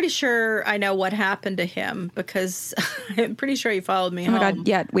 And I'm pretty sure I know what happened to him because I'm pretty sure he followed me home. Oh my God,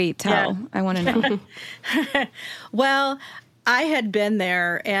 yeah, wait, tell. Yeah. I want to know. Well, I had been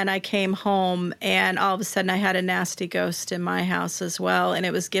there and I came home and all of a sudden I had a nasty ghost in my house as well. And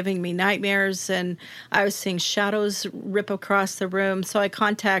it was giving me nightmares and I was seeing shadows rip across the room. So I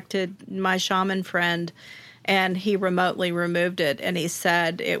contacted my shaman friend and he remotely removed it. And he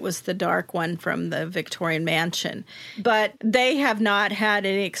said it was the dark one from the Victorian mansion. But they have not had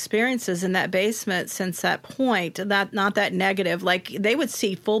any experiences in that basement since that point. Not that negative. Like they would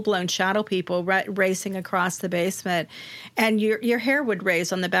see full-blown shadow people racing across the basement. And your hair would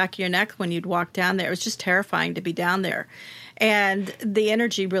raise on the back of your neck when you'd walk down there. It was just terrifying to be down there. And the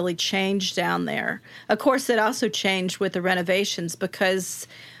energy really changed down there. Of course, it also changed with the renovations because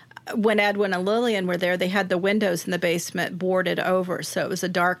when Edwin and Lillian were there, they had the windows in the basement boarded over, so it was a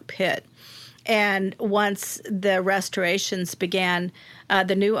dark pit. And once the restorations began,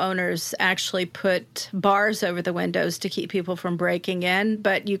 the new owners actually put bars over the windows to keep people from breaking in,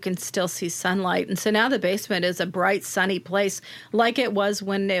 but you can still see sunlight. And so now the basement is a bright, sunny place like it was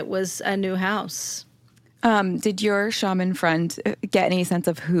when it was a new house. Did your shaman friend get any sense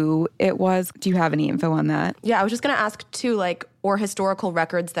of who it was? Do you have any info on that? Yeah, I was just going to ask too, or historical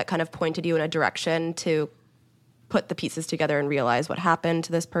records that kind of pointed you in a direction to put the pieces together and realize what happened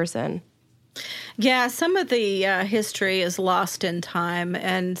to this person. Yeah, some of the history is lost in time,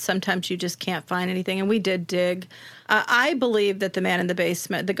 and sometimes you just can't find anything. And we did dig. I believe that the man in the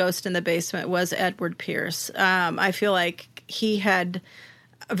basement, the ghost in the basement, was Edward Pierce. I feel like he had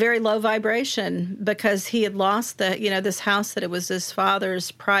a very low vibration because he had lost this house that it was his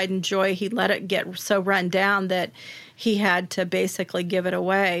father's pride and joy. He let it get so run down that he had to basically give it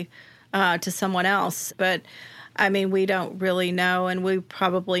away to someone else. But I mean, we don't really know, and we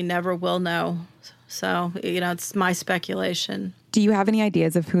probably never will know. So, it's my speculation. Do you have any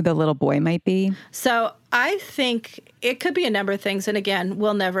ideas of who the little boy might be? So I think it could be a number of things. And again,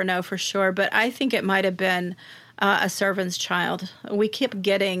 we'll never know for sure, but I think it might have been a servant's child. We kept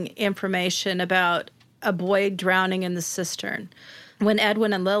getting information about a boy drowning in the cistern. When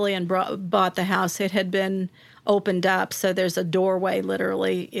Edwin and Lillian bought the house, it had been opened up. So there's a doorway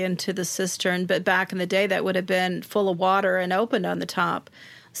literally into the cistern. But back in the day, that would have been full of water and opened on the top.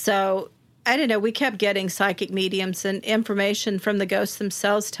 So I don't know, we kept getting psychic mediums and information from the ghosts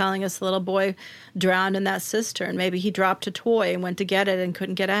themselves telling us the little boy drowned in that cistern. Maybe he dropped a toy and went to get it and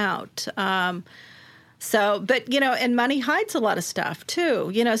couldn't get out. And money hides a lot of stuff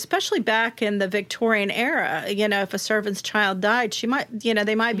too, especially back in the Victorian era. If a servant's child died,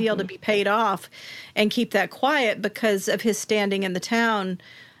 they might be able to be paid off and keep that quiet because of his standing in the town.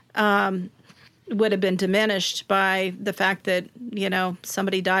 Would have been diminished by the fact that,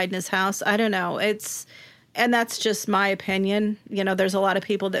 somebody died in his house. I don't know. And that's just my opinion. There's a lot of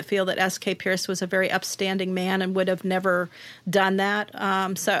people that feel that S.K. Pierce was a very upstanding man and would have never done that.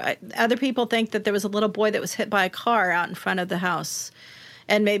 Other people think that there was a little boy that was hit by a car out in front of the house.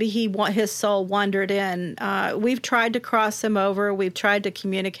 And maybe his soul wandered in. We've tried to cross him over. We've tried to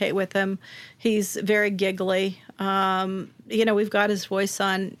communicate with him. He's very giggly. We've got his voice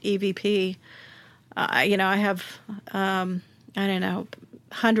on EVP. I have,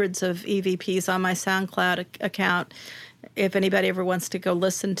 hundreds of EVPs on my SoundCloud account. If anybody ever wants to go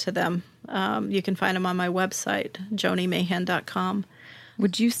listen to them, you can find them on my website, jonimahan.com.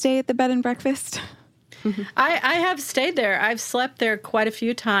 Would you stay at the bed and breakfast? I have stayed there. I've slept there quite a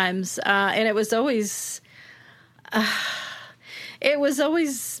few times, and it was always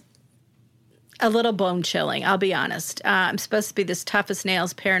a little bone chilling, I'll be honest. I'm supposed to be this tough as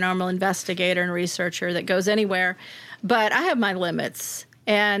nails paranormal investigator and researcher that goes anywhere, but I have my limits.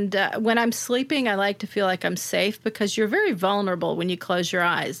 And when I'm sleeping, I like to feel like I'm safe because you're very vulnerable when you close your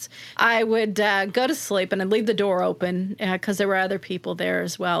eyes. I would go to sleep and I'd leave the door open because there were other people there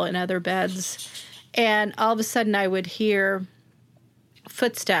as well in other beds. And all of a sudden I would hear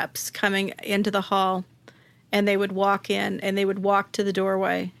footsteps coming into the hall. And they would walk in, and they would walk to the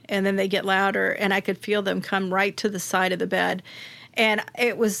doorway, and then they get louder, and I could feel them come right to the side of the bed. And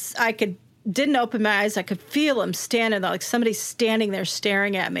didn't open my eyes. I could feel them standing there, like somebody standing there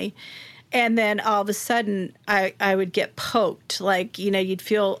staring at me. And then all of a sudden, I would get poked, like, you'd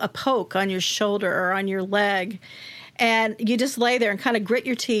feel a poke on your shoulder or on your leg. And you just lay there and kind of grit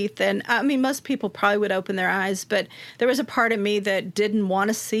your teeth. And I mean, most people probably would open their eyes, but there was a part of me that didn't want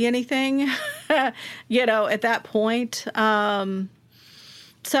to see anything, at that point. And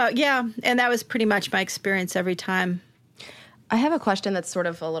that was pretty much my experience every time. I have a question that's sort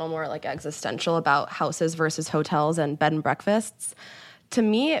of a little more like existential about houses versus hotels and bed and breakfasts. To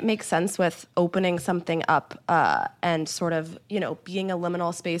me, it makes sense with opening something up and sort of, being a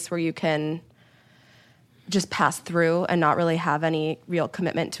liminal space where you can just pass through and not really have any real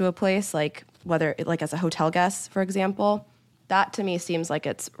commitment to a place, like as a hotel guest, for example. That to me seems like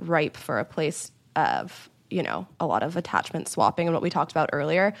it's ripe for a place of, a lot of attachment swapping and what we talked about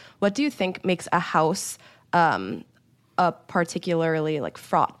earlier. What do you think makes a house a particularly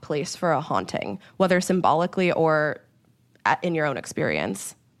fraught place for a haunting, whether symbolically or in your own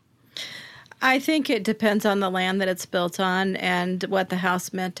experience? I think it depends on the land that it's built on and what the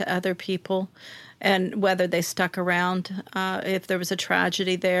house meant to other people. And whether they stuck around, if there was a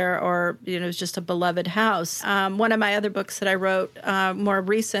tragedy there or, it was just a beloved house. One of my other books that I wrote, more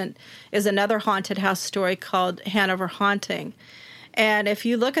recent, is another haunted house story called Hanover Haunting. And if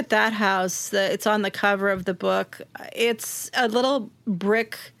you look at that house, it's on the cover of the book. It's a little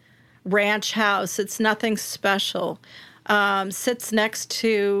brick ranch house. It's nothing special. It sits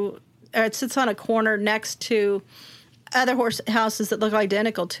on a corner next to other houses that look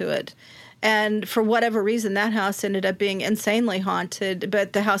identical to it. And for whatever reason, that house ended up being insanely haunted,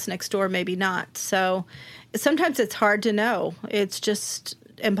 but the house next door maybe not. So sometimes it's hard to know. It's just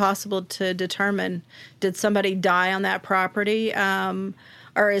impossible to determine. Did somebody die on that property?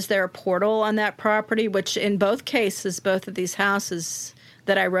 Or is there a portal on that property? Which in both cases, both of these houses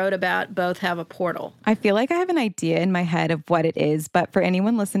that I wrote about both have a portal. I feel like I have an idea in my head of what it is, but for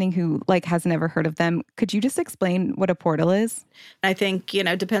anyone listening who has never heard of them, could you just explain what a portal is? I think,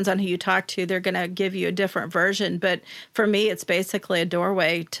 depends on who you talk to, they're going to give you a different version. But for me, it's basically a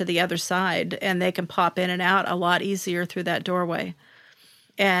doorway to the other side, and they can pop in and out a lot easier through that doorway.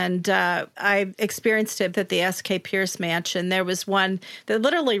 And I experienced it at the S.K. Pierce Mansion. There was one that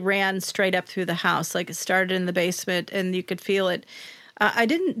literally ran straight up through the house. Like it started in the basement and you could feel it. I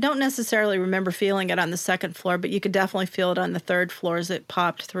don't necessarily remember feeling it on the second floor, but you could definitely feel it on the third floor as it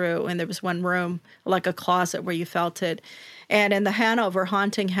popped through. And there was one room, like a closet, where you felt it. And in the Hanover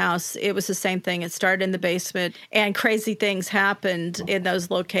haunting house, it was the same thing. It started in the basement, and crazy things happened in those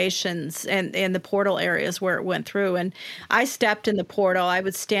locations and in the portal areas where it went through. And I stepped in the portal. I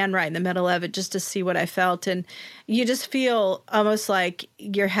would stand right in the middle of it just to see what I felt. And you just feel almost like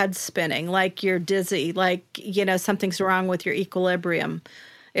your head's spinning, like you're dizzy, like, something's wrong with your equilibrium.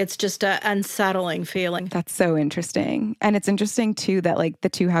 It's just an unsettling feeling. That's so interesting. And it's interesting, too, that like the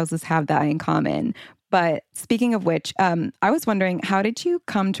two houses have that in common. But speaking of which, I was wondering, how did you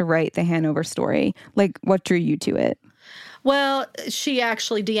come to write the Hanover story? Like, what drew you to it? Well,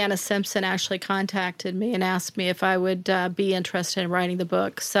 Deanna Simpson actually contacted me and asked me if I would be interested in writing the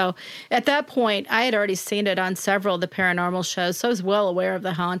book. So at that point, I had already seen it on several of the paranormal shows, so I was well aware of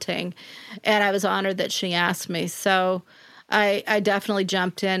the haunting. And I was honored that she asked me. So I definitely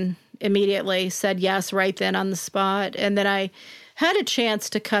jumped in immediately, said yes right then on the spot. And then I had a chance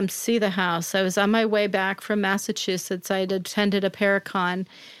to come see the house. I was on my way back from Massachusetts. I had attended a Paracon,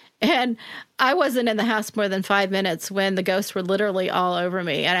 and I wasn't in the house more than 5 minutes when the ghosts were literally all over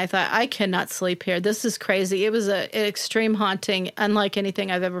me. And I thought, I cannot sleep here. This is crazy. It was an extreme haunting, unlike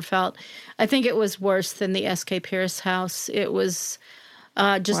anything I've ever felt. I think it was worse than the S.K. Pierce house. It was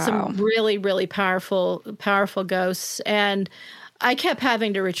just some really, really powerful ghosts. And I kept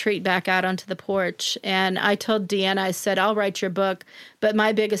having to retreat back out onto the porch. And I told Deanna, I said, I'll write your book, but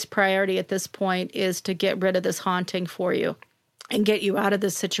my biggest priority at this point is to get rid of this haunting for you and get you out of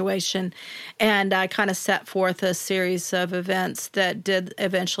this situation. And I kind of set forth a series of events that did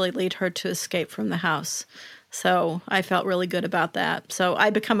eventually lead her to escape from the house. So I felt really good about that. So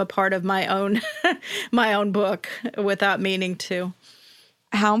I become a part of my own my own book without meaning to.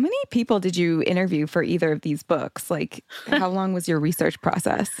 How many people did you interview for either of these books? Like, how long was your research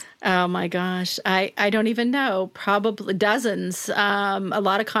process? Oh, my gosh. I don't even know. Probably dozens. A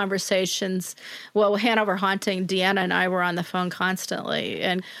lot of conversations. Well, Hanover Haunting, Deanna and I were on the phone constantly.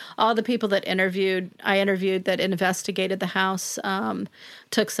 And all the people that I interviewed that investigated the house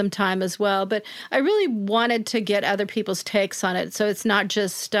took some time as well. But I really wanted to get other people's takes on it. So it's not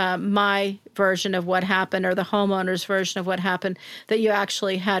just my version of what happened or the homeowner's version of what happened, that you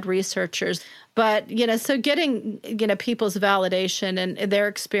actually had researchers. But, so getting, people's validation and their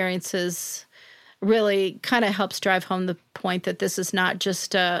experiences really kind of helps drive home the point that this is not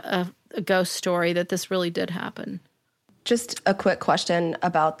just a ghost story, that this really did happen. Just a quick question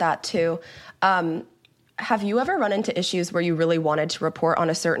about that, too. Have you ever run into issues where you really wanted to report on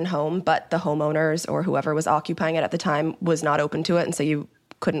a certain home, but the homeowners or whoever was occupying it at the time was not open to it, and so you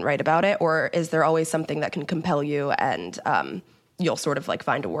couldn't write about it? Or is there always something that can compel you and you'll sort of like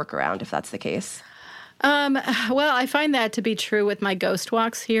find a workaround if that's the case? Well, I find that to be true with my ghost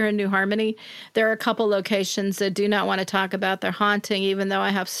walks here in New Harmony. There are a couple locations that do not want to talk about their haunting, even though I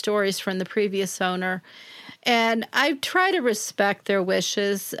have stories from the previous owner. And I try to respect their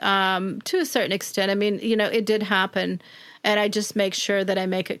wishes to a certain extent. I mean, it did happen. And I just make sure that I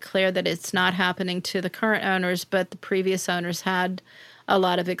make it clear that it's not happening to the current owners, but the previous owners had a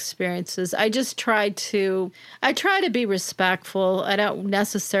lot of experiences. I try to be respectful. I don't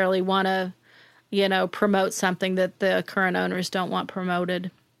necessarily want to, promote something that the current owners don't want promoted.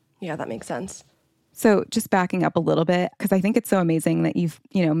 Yeah, that makes sense. So just backing up a little bit, because I think it's so amazing that you've,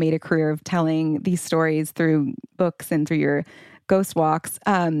 made a career of telling these stories through books and through your ghost walks.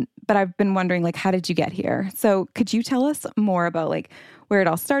 But I've been wondering, like, how did you get here? So could you tell us more about like where it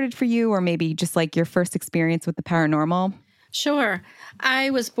all started for you, or maybe just like your first experience with the paranormal? Sure. I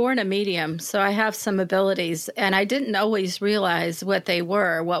was born a medium, so I have some abilities, and I didn't always realize what they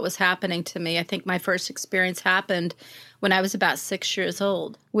were, what was happening to me. I think my first experience happened when I was about 6 years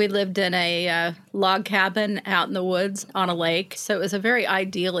old. We lived in a log cabin out in the woods on a lake, so it was a very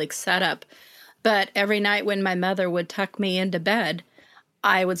idyllic setup. But every night when my mother would tuck me into bed,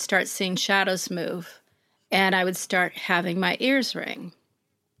 I would start seeing shadows move, and I would start having my ears ring.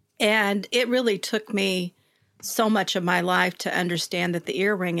 And it really took me so much of my life to understand that the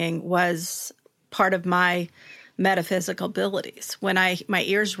ear ringing was part of my metaphysical abilities. When my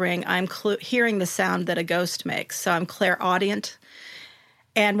ears ring, I'm hearing the sound that a ghost makes. So I'm clairaudient.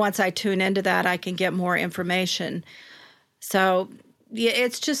 And once I tune into that, I can get more information. So yeah,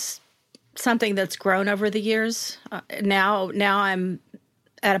 it's just something that's grown over the years. Now I'm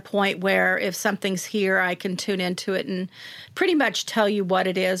at a point where if something's here, I can tune into it and pretty much tell you what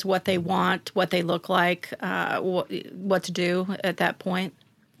it is, what they want, what they look like, what to do at that point.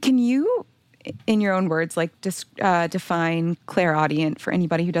 Can you, in your own words, like define clairaudient for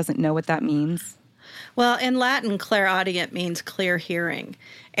anybody who doesn't know what that means? Well, in Latin, clairaudient means clear hearing,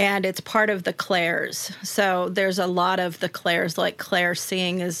 and it's part of the clairs. So there's a lot of the clairs, like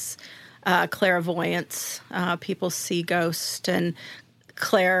clairseeing is clairvoyance. People see ghosts, and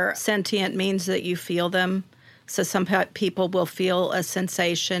clairsentient means that you feel them. So some people will feel a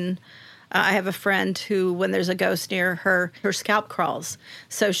sensation. I have a friend who, when there's a ghost near her, her scalp crawls.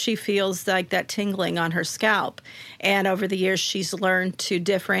 So she feels like that tingling on her scalp. And over the years, she's learned to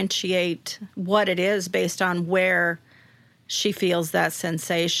differentiate what it is based on where she feels that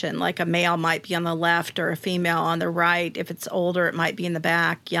sensation. Like a male might be on the left or a female on the right. If it's older, it might be in the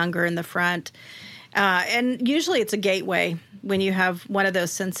back, younger in the front. And usually it's a gateway when you have one of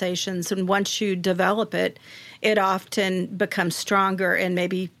those sensations. And once you develop it, it often becomes stronger, and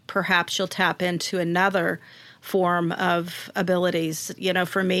maybe perhaps you'll tap into another form of abilities. You know,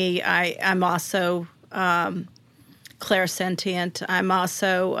 for me, I'm also clairsentient. I'm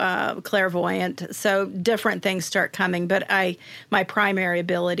also clairvoyant. So different things start coming, but my primary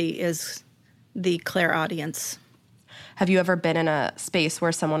ability is the clairaudience. Have you ever been in a space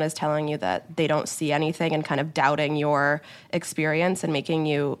where someone is telling you that they don't see anything and kind of doubting your experience and making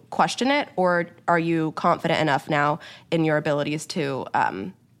you question it? Or are you confident enough now in your abilities to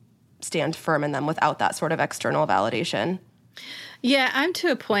stand firm in them without that sort of external validation? Yeah, I'm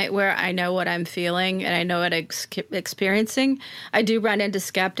to a point where I know what I'm feeling and I know what I'm experiencing. I do run into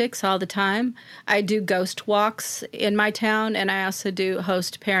skeptics all the time. I do ghost walks in my town, and I also do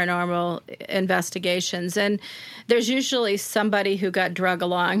host paranormal investigations. And there's usually somebody who got drug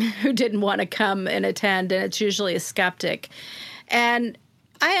along who didn't want to come and attend, and it's usually a skeptic. And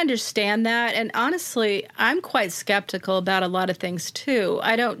I understand that, and honestly, I'm quite skeptical about a lot of things, too.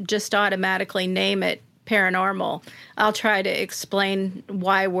 I don't just automatically name it paranormal. I'll try to explain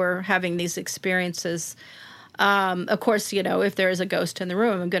why we're having these experiences. Of course, you know, if there is a ghost in the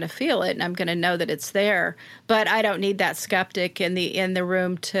room, I'm going to feel it and I'm going to know that it's there. But I don't need that skeptic in the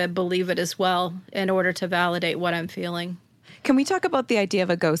room to believe it as well in order to validate what I'm feeling. Can we talk about the idea of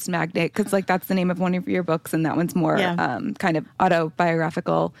a ghost magnet? Because like that's the name of one of your books, and that one's more kind of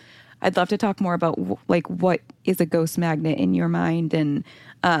autobiographical. I'd love to talk more about like what is a ghost magnet in your mind, and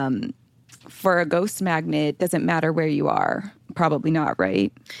for a ghost magnet, it doesn't matter where you are. Probably not,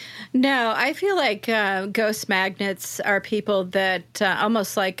 right? No, I feel like ghost magnets are people that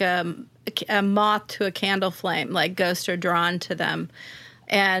almost like a moth to a candle flame, like ghosts are drawn to them.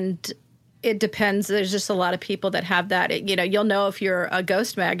 And it depends. There's just a lot of people that have that. You'll know if you're a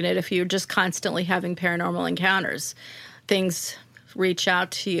ghost magnet if you're just constantly having paranormal encounters. Things reach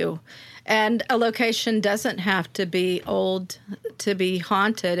out to you. And a location doesn't have to be old to be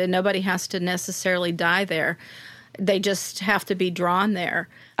haunted, and nobody has to necessarily die there. They just have to be drawn there.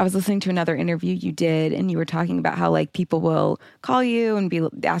 I was listening to another interview you did, and you were talking about how like people will call you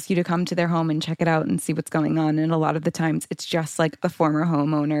and ask you to come to their home and check it out and see what's going on. And a lot of the times it's just like the former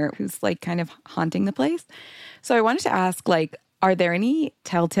homeowner who's like kind of haunting the place. So I wanted to ask, like, are there any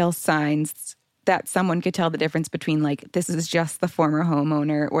telltale signs that someone could tell the difference between like this is just the former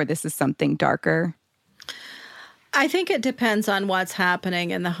homeowner or this is something darker? I think it depends on what's happening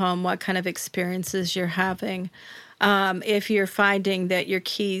in the home, what kind of experiences you're having. If you're finding that your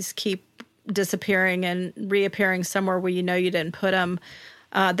keys keep disappearing and reappearing somewhere where you know you didn't put them,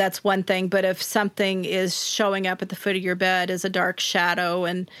 that's one thing. But if something is showing up at the foot of your bed as a dark shadow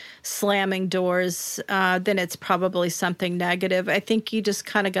and slamming doors, then it's probably something negative. I think you just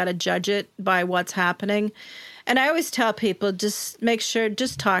kind of got to judge it by what's happening. And I always tell people, just make sure,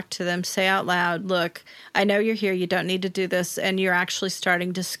 just talk to them, say out loud, look, I know you're here, you don't need to do this, and you're actually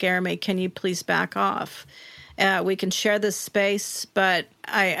starting to scare me. Can you please back off? We can share this space, but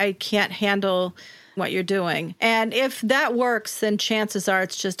I can't handle what you're doing. And if that works, then chances are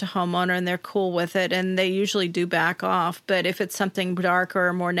it's just a homeowner and they're cool with it, and they usually do back off. But if it's something darker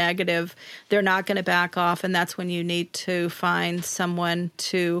or more negative, they're not going to back off, and that's when you need to find someone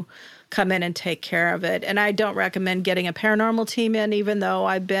to come in and take care of it. And I don't recommend getting a paranormal team in, even though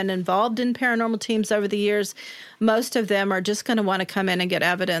I've been involved in paranormal teams over the years. Most of them are just going to want to come in and get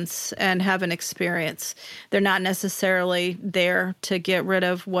evidence and have an experience. They're not necessarily there to get rid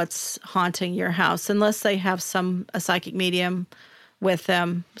of what's haunting your house, unless they have a psychic medium with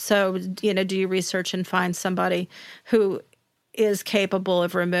them. So, do your research and find somebody who is capable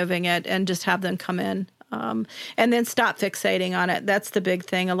of removing it and just have them come in. And then stop fixating on it. That's the big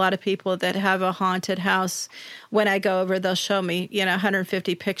thing. A lot of people that have a haunted house, when I go over, they'll show me,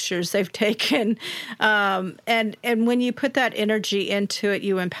 150 pictures they've taken. And when you put that energy into it,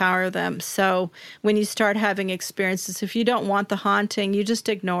 you empower them. So when you start having experiences, if you don't want the haunting, you just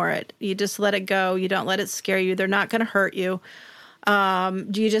ignore it. You just let it go. You don't let it scare you. They're not going to hurt you.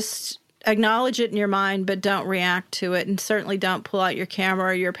 You just acknowledge it in your mind, but don't react to it. And certainly don't pull out your camera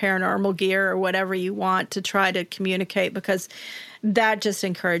or your paranormal gear or whatever you want to try to communicate, because that just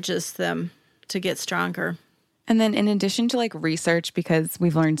encourages them to get stronger. And then in addition to research, because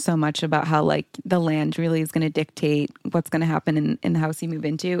we've learned so much about how the land really is going to dictate what's going to happen in the house you move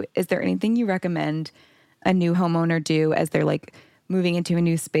into, is there anything you recommend a new homeowner do as they're moving into a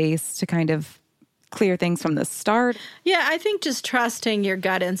new space to kind of clear things from the start? Yeah, I think just trusting your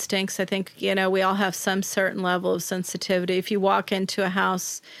gut instincts. I think, we all have some certain level of sensitivity. If you walk into a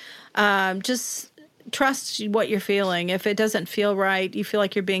house, just trust what you're feeling. If it doesn't feel right, you feel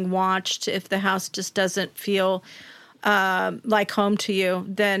like you're being watched, if the house just doesn't feel like home to you,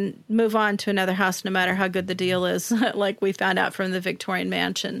 then move on to another house, no matter how good the deal is, like we found out from the Victorian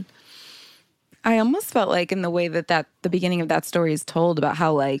mansion. I almost felt in the way that the beginning of that story is told about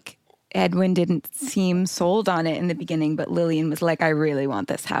how Edwin didn't seem sold on it in the beginning, but Lillian was I really want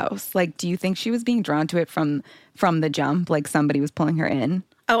this house. Do you think she was being drawn to it from the jump? Somebody was pulling her in?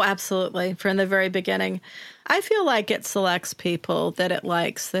 Oh, absolutely. From the very beginning. I feel like it selects people that it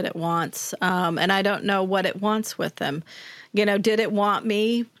likes, that it wants. And I don't know what it wants with them. Did it want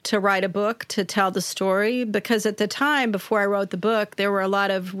me to write a book to tell the story? Because at the time, before I wrote the book, there were a lot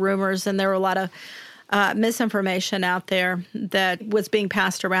of rumors and there were a lot of misinformation out there that was being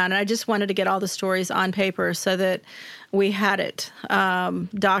passed around. And I just wanted to get all the stories on paper so that we had it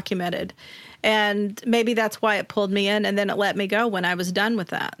documented. And maybe that's why it pulled me in, and then it let me go when I was done with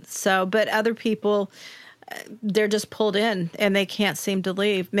that. So, but other people, they're just pulled in and they can't seem to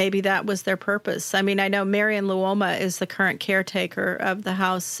leave. Maybe that was their purpose. I mean, I know Marion Luoma is the current caretaker of the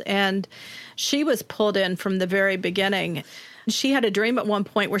house, and she was pulled in from the very beginning. She had a dream at one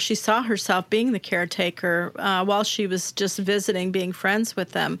point where she saw herself being the caretaker while she was just visiting, being friends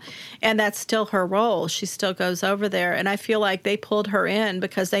with them. And that's still her role. She still goes over there. And I feel like they pulled her in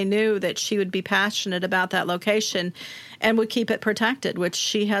because they knew that she would be passionate about that location and would keep it protected, which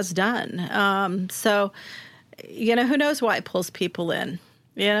she has done. So, who knows why it pulls people in?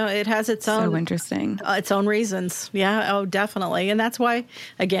 It has its own... So interesting. Its own reasons. Yeah, oh, definitely. And that's why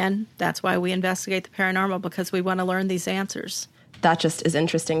we investigate the paranormal, because we want to learn these answers. That just is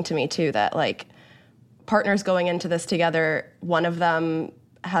interesting to me, too, that, partners going into this together, one of them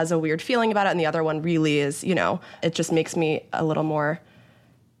has a weird feeling about it, and the other one really is, it just makes me a little more...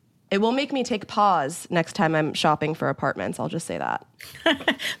 It will make me take pause next time I'm shopping for apartments. I'll just say that.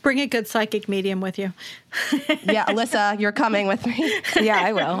 Bring a good psychic medium with you. Yeah, Alyssa, you're coming with me. Yeah,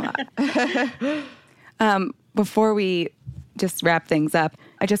 I will. Before we just wrap things up,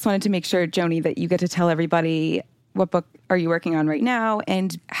 I just wanted to make sure, Joni, that you get to tell everybody what book are you working on right now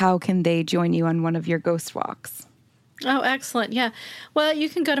and how can they join you on one of your ghost walks? Oh, excellent. Yeah. Well, you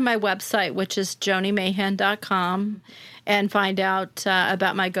can go to my website, which is jonimayhan.com, and find out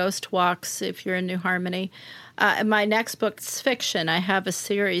about my ghost walks if you're in New Harmony. My next book's fiction. I have a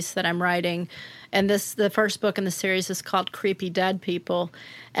series that I'm writing, and the first book in the series is called Creepy Dead People,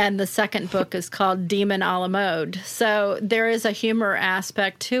 and the second book is called Demon a la Mode. So there is a humor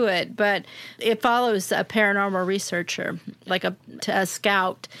aspect to it, but it follows a paranormal researcher, like a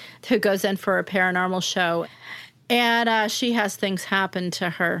scout who goes in for a paranormal show. And she has things happen to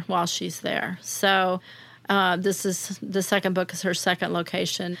her while she's there. So the second book is her second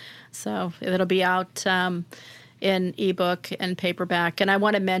location. So it'll be out in ebook and paperback. And I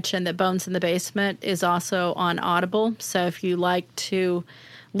want to mention that Bones in the Basement is also on Audible. So if you like to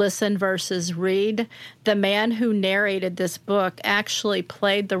listen versus read, the man who narrated this book actually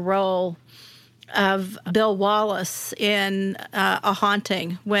played the role of Bill Wallace in A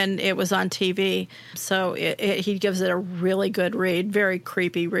Haunting when it was on TV. So he gives it a really good read, very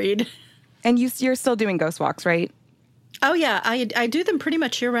creepy read. And you're still doing ghost walks, right? Oh, yeah. I do them pretty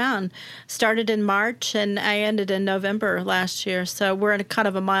much year-round. Started in March, and I ended in November last year. So we're in a kind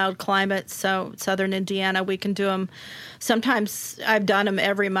of a mild climate, so southern Indiana, we can do them. Sometimes I've done them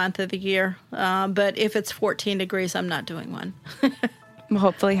every month of the year, but if it's 14 degrees, I'm not doing one. Well,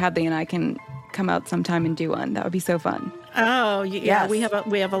 hopefully Hadley and I can come out sometime and do one. That would be so fun. Oh, yeah, yes.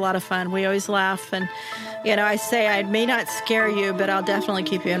 We have a lot of fun. We always laugh, and I say I may not scare you, but I'll definitely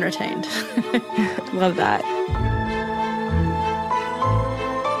keep you entertained. Love that.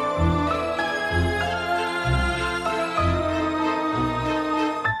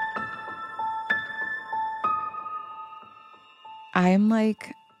 I'm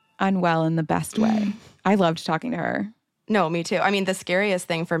like unwell in the best way. I loved talking to her. No, me too. I mean, the scariest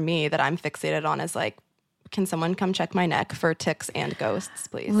thing for me that I'm fixated on is like, can someone come check my neck for ticks and ghosts,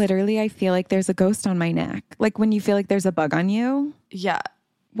 please? Literally, I feel like there's a ghost on my neck. Like when you feel like there's a bug on you. Yeah.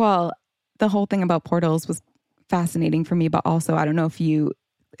 Well, the whole thing about portals was fascinating for me, but also I don't know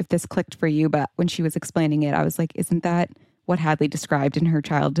if this clicked for you, but when she was explaining it, I was like, isn't that what Hadley described in her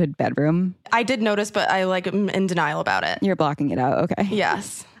childhood bedroom? I did notice, but I like am in denial about it. You're blocking it out. Okay.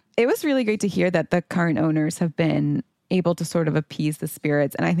 Yes. It was really great to hear that the current owners have been able to sort of appease the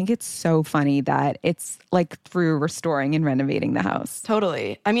spirits. And I think it's so funny that it's like through restoring and renovating the house.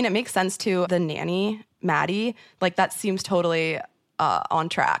 Totally. I mean, it makes sense too. The nanny, Maddie, like that seems totally on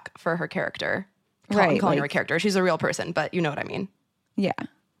track for her character. Right. Calling her a like, character. She's a real person, but you know what I mean. Yeah.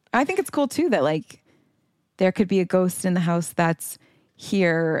 I think it's cool too that like there could be a ghost in the house that's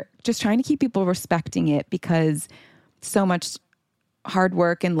here just trying to keep people respecting it because so much hard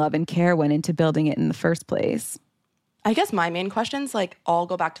work and love and care went into building it in the first place. I guess my main questions like all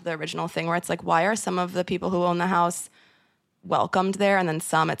go back to the original thing where it's like, why are some of the people who own the house welcomed there? And then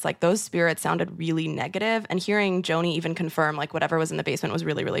some, it's like those spirits sounded really negative. And hearing Joni even confirm like whatever was in the basement was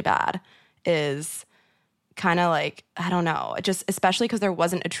really, really bad is kind of like, I don't know, it just, especially because there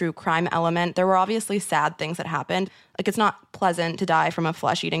wasn't a true crime element. There were obviously sad things that happened. Like it's not pleasant to die from a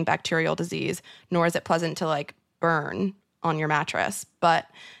flesh-eating bacterial disease, nor is it pleasant to like burn on your mattress. But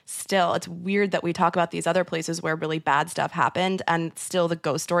still, it's weird that we talk about these other places where really bad stuff happened and still the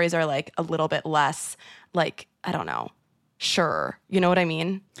ghost stories are like a little bit less like, I don't know, sure. You know what I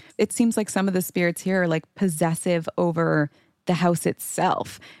mean? It seems like some of the spirits here are like possessive over the house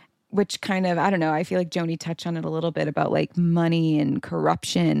itself, which kind of, I don't know, I feel like Joni touched on it a little bit about like money and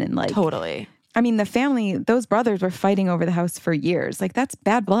corruption and like. Totally. I mean, the family, those brothers were fighting over the house for years. Like that's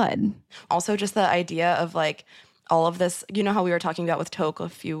bad blood. Also just the idea of like, all of this, you know how we were talking about with Toke a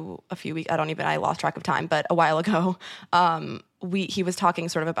few weeks, I lost track of time, but a while ago, he was talking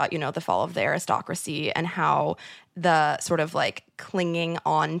sort of about, you know, the fall of the aristocracy and how the sort of like clinging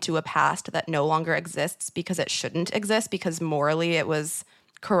on to a past that no longer exists because it shouldn't exist because morally it was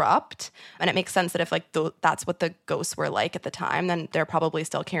corrupt. And it makes sense that if like that's what the ghosts were like at the time, then they're probably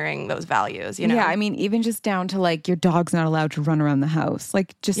still carrying those values, you know? Yeah, I mean, even just down to like your dog's not allowed to run around the house.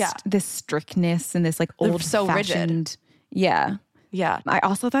 Like just this strictness and this like old so fashioned. Rigid. Yeah. Yeah. I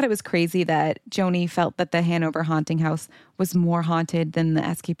also thought it was crazy that Joni felt that the Hanover haunting house was more haunted than the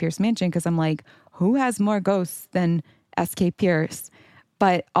S.K. Pierce mansion because I'm like, who has more ghosts than S.K. Pierce?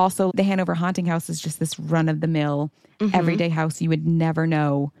 But also the Hanover haunting house is just this run-of-the-mill, everyday house. You would never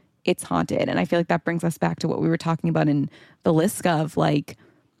know it's haunted. And I feel like that brings us back to what we were talking about in Villisca of like,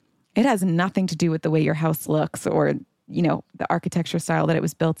 it has nothing to do with the way your house looks or, you know, the architecture style that it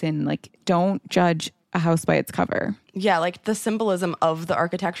was built in. Like, don't judge a house by its cover. Yeah, like the symbolism of the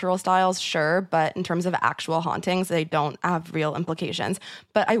architectural styles, sure, but in terms of actual hauntings, they don't have real implications.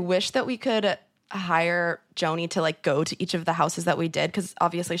 But I wish that we could hire Joni to like go to each of the houses that we did because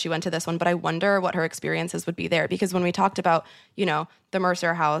obviously she went to this one, but I wonder what her experiences would be there because when we talked about, you know, the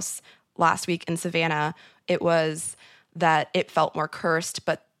Mercer house last week in Savannah, it was that it felt more cursed,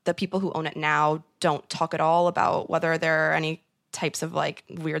 but the people who own it now don't talk at all about whether there are any types of like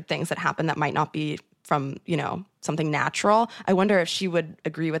weird things that happen that might not be from, you know, something natural. I wonder if she would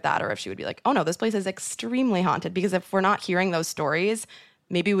agree with that or if she would be like, oh no, this place is extremely haunted because if we're not hearing those stories,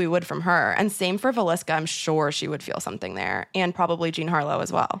 maybe we would from her. And same for Villisca. I'm sure she would feel something there. And probably Jean Harlow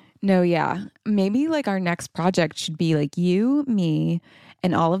as well. No, yeah. Maybe like our next project should be like you, me,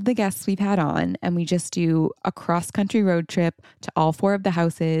 and all of the guests we've had on. And we just do a cross-country road trip to all 4 of the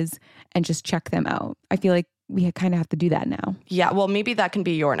houses and just check them out. I feel like we kind of have to do that now. Yeah, well, maybe that can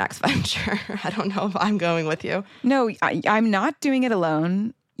be your next venture. I don't know if I'm going with you. No, I'm not doing it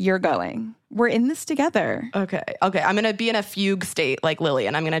alone. You're going. We're in this together. Okay. I'm going to be in a fugue state like Lily,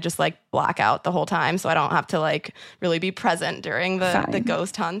 and I'm going to just like black out the whole time so I don't have to like really be present during the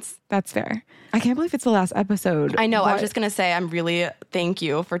ghost hunts. That's fair. I can't believe it's the last episode. I know. I was just going to say thank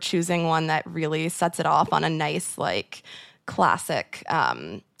you for choosing one that really sets it off on a nice like classic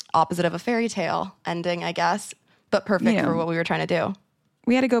opposite of a fairy tale ending, I guess, but perfect for what we were trying to do.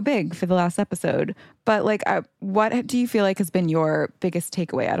 We had to go big for the last episode. But like, what do you feel like has been your biggest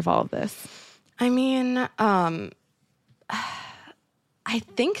takeaway out of all of this? I mean, I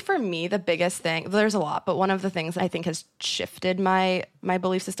think for me, the biggest thing, there's a lot, but one of the things I think has shifted my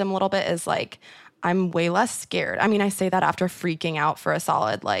belief system a little bit is like, I'm way less scared. I mean, I say that after freaking out for a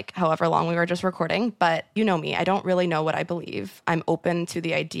solid, like, however long we were just recording, but you know me, I don't really know what I believe. I'm open to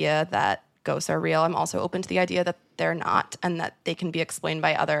the idea that ghosts are real. I'm also open to the idea that they're not and that they can be explained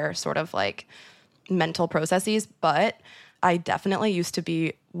by other sort of like mental processes. But I definitely used to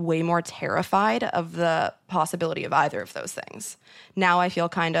be way more terrified of the possibility of either of those things. Now I feel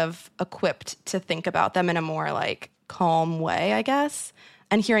kind of equipped to think about them in a more like calm way, I guess.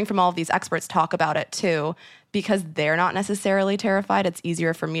 And hearing from all of these experts talk about it too, because they're not necessarily terrified, it's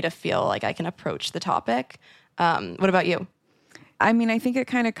easier for me to feel like I can approach the topic. What about you? I mean, I think it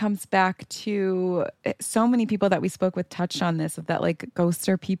kind of comes back to so many people that we spoke with touched on this, of that like ghosts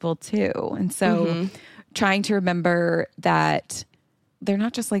are people too. And so trying to remember that they're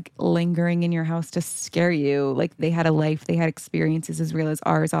not just like lingering in your house to scare you. Like they had a life, they had experiences as real as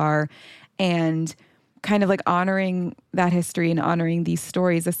ours are. And kind of like honoring that history and honoring these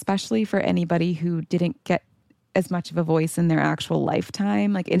stories, especially for anybody who didn't get as much of a voice in their actual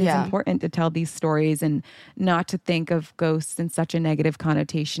lifetime. Like it is important to tell these stories and not to think of ghosts in such a negative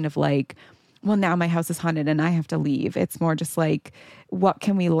connotation of like, well, now my house is haunted and I have to leave. It's more just like, what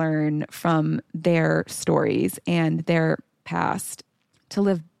can we learn from their stories and their past to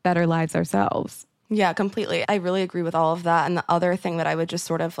live better lives ourselves? Yeah, completely. I really agree with all of that. And the other thing that I would just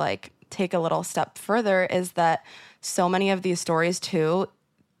sort of like take a little step further is that so many of these stories too,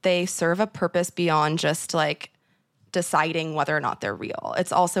 they serve a purpose beyond just like deciding whether or not they're real.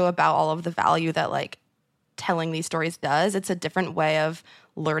 It's also about all of the value that like telling these stories does. It's a different way of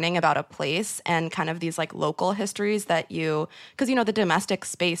learning about a place and kind of these like local histories that because you know, the domestic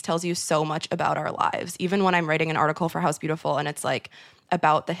space tells you so much about our lives. Even when I'm writing an article for House Beautiful and it's like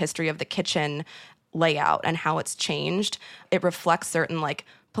about the history of the kitchen layout and how it's changed, it reflects certain like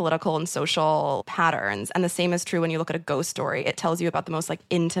political and social patterns. And the same is true when you look at a ghost story. It tells you about the most like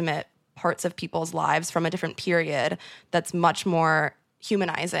intimate parts of people's lives from a different period that's much more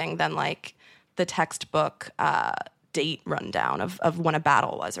humanizing than like the textbook date rundown of when a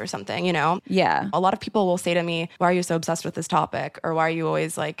battle was or something, you know? Yeah. A lot of people will say to me, why are you so obsessed with this topic? Or why are you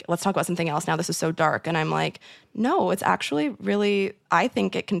always like, let's talk about something else now, this is so dark. And I'm like, no, it's actually really, I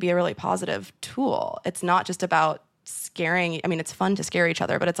think it can be a really positive tool. It's not just about scaring. I mean, it's fun to scare each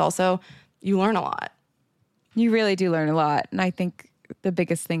other, but it's also, you learn a lot. You really do learn a lot. And I think the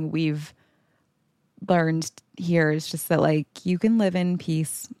biggest thing we've learned here is just that like you can live in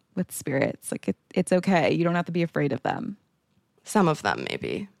peace with spirits. Like it's okay. You don't have to be afraid of them. Some of them,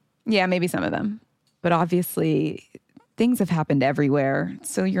 maybe. Yeah, maybe some of them. But obviously things have happened everywhere.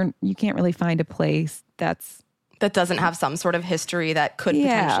 So you can't really find a place that doesn't have some sort of history that could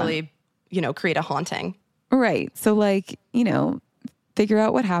potentially, you know, create a haunting. Right. So like, you know, figure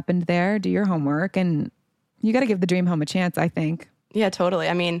out what happened there, do your homework, and you got to give the dream home a chance, I think. Yeah, totally.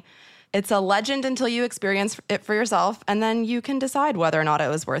 I mean, it's a legend until you experience it for yourself, and then you can decide whether or not it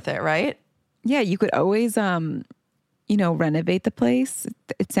was worth it, right? Yeah, you could always, you know, renovate the place.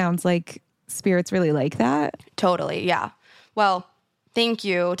 It sounds like spirits really like that. Totally, yeah. Well, thank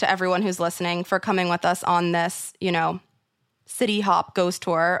you to everyone who's listening for coming with us on this, you know, city hop ghost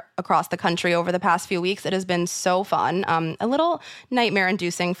tour across the country over the past few weeks. It has been so fun. A little nightmare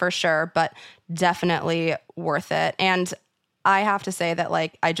inducing for sure, but definitely worth it. And I have to say that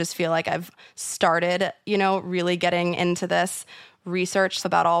like, I just feel like I've started, you know, really getting into this research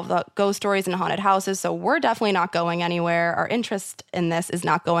about all of the ghost stories and haunted houses. So we're definitely not going anywhere. Our interest in this is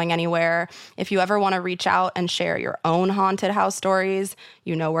not going anywhere. If you ever want to reach out and share your own haunted house stories,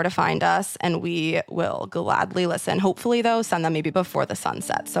 you know where to find us, and we will gladly listen. Hopefully though, send them maybe before the sun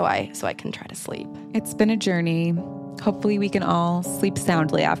sets so I can try to sleep. It's been a journey. Hopefully we can all sleep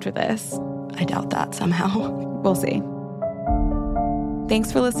soundly after this. I doubt that somehow. We'll see. Thanks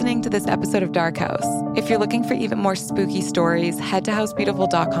for listening to this episode of Dark House. If you're looking for even more spooky stories, head to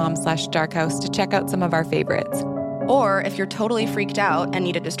housebeautiful.com/darkhouse to check out some of our favorites. Or if you're totally freaked out and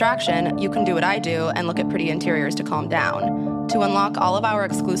need a distraction, you can do what I do and look at pretty interiors to calm down. To unlock all of our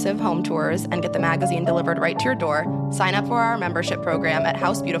exclusive home tours and get the magazine delivered right to your door, sign up for our membership program at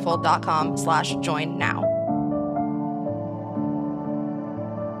housebeautiful.com/join now.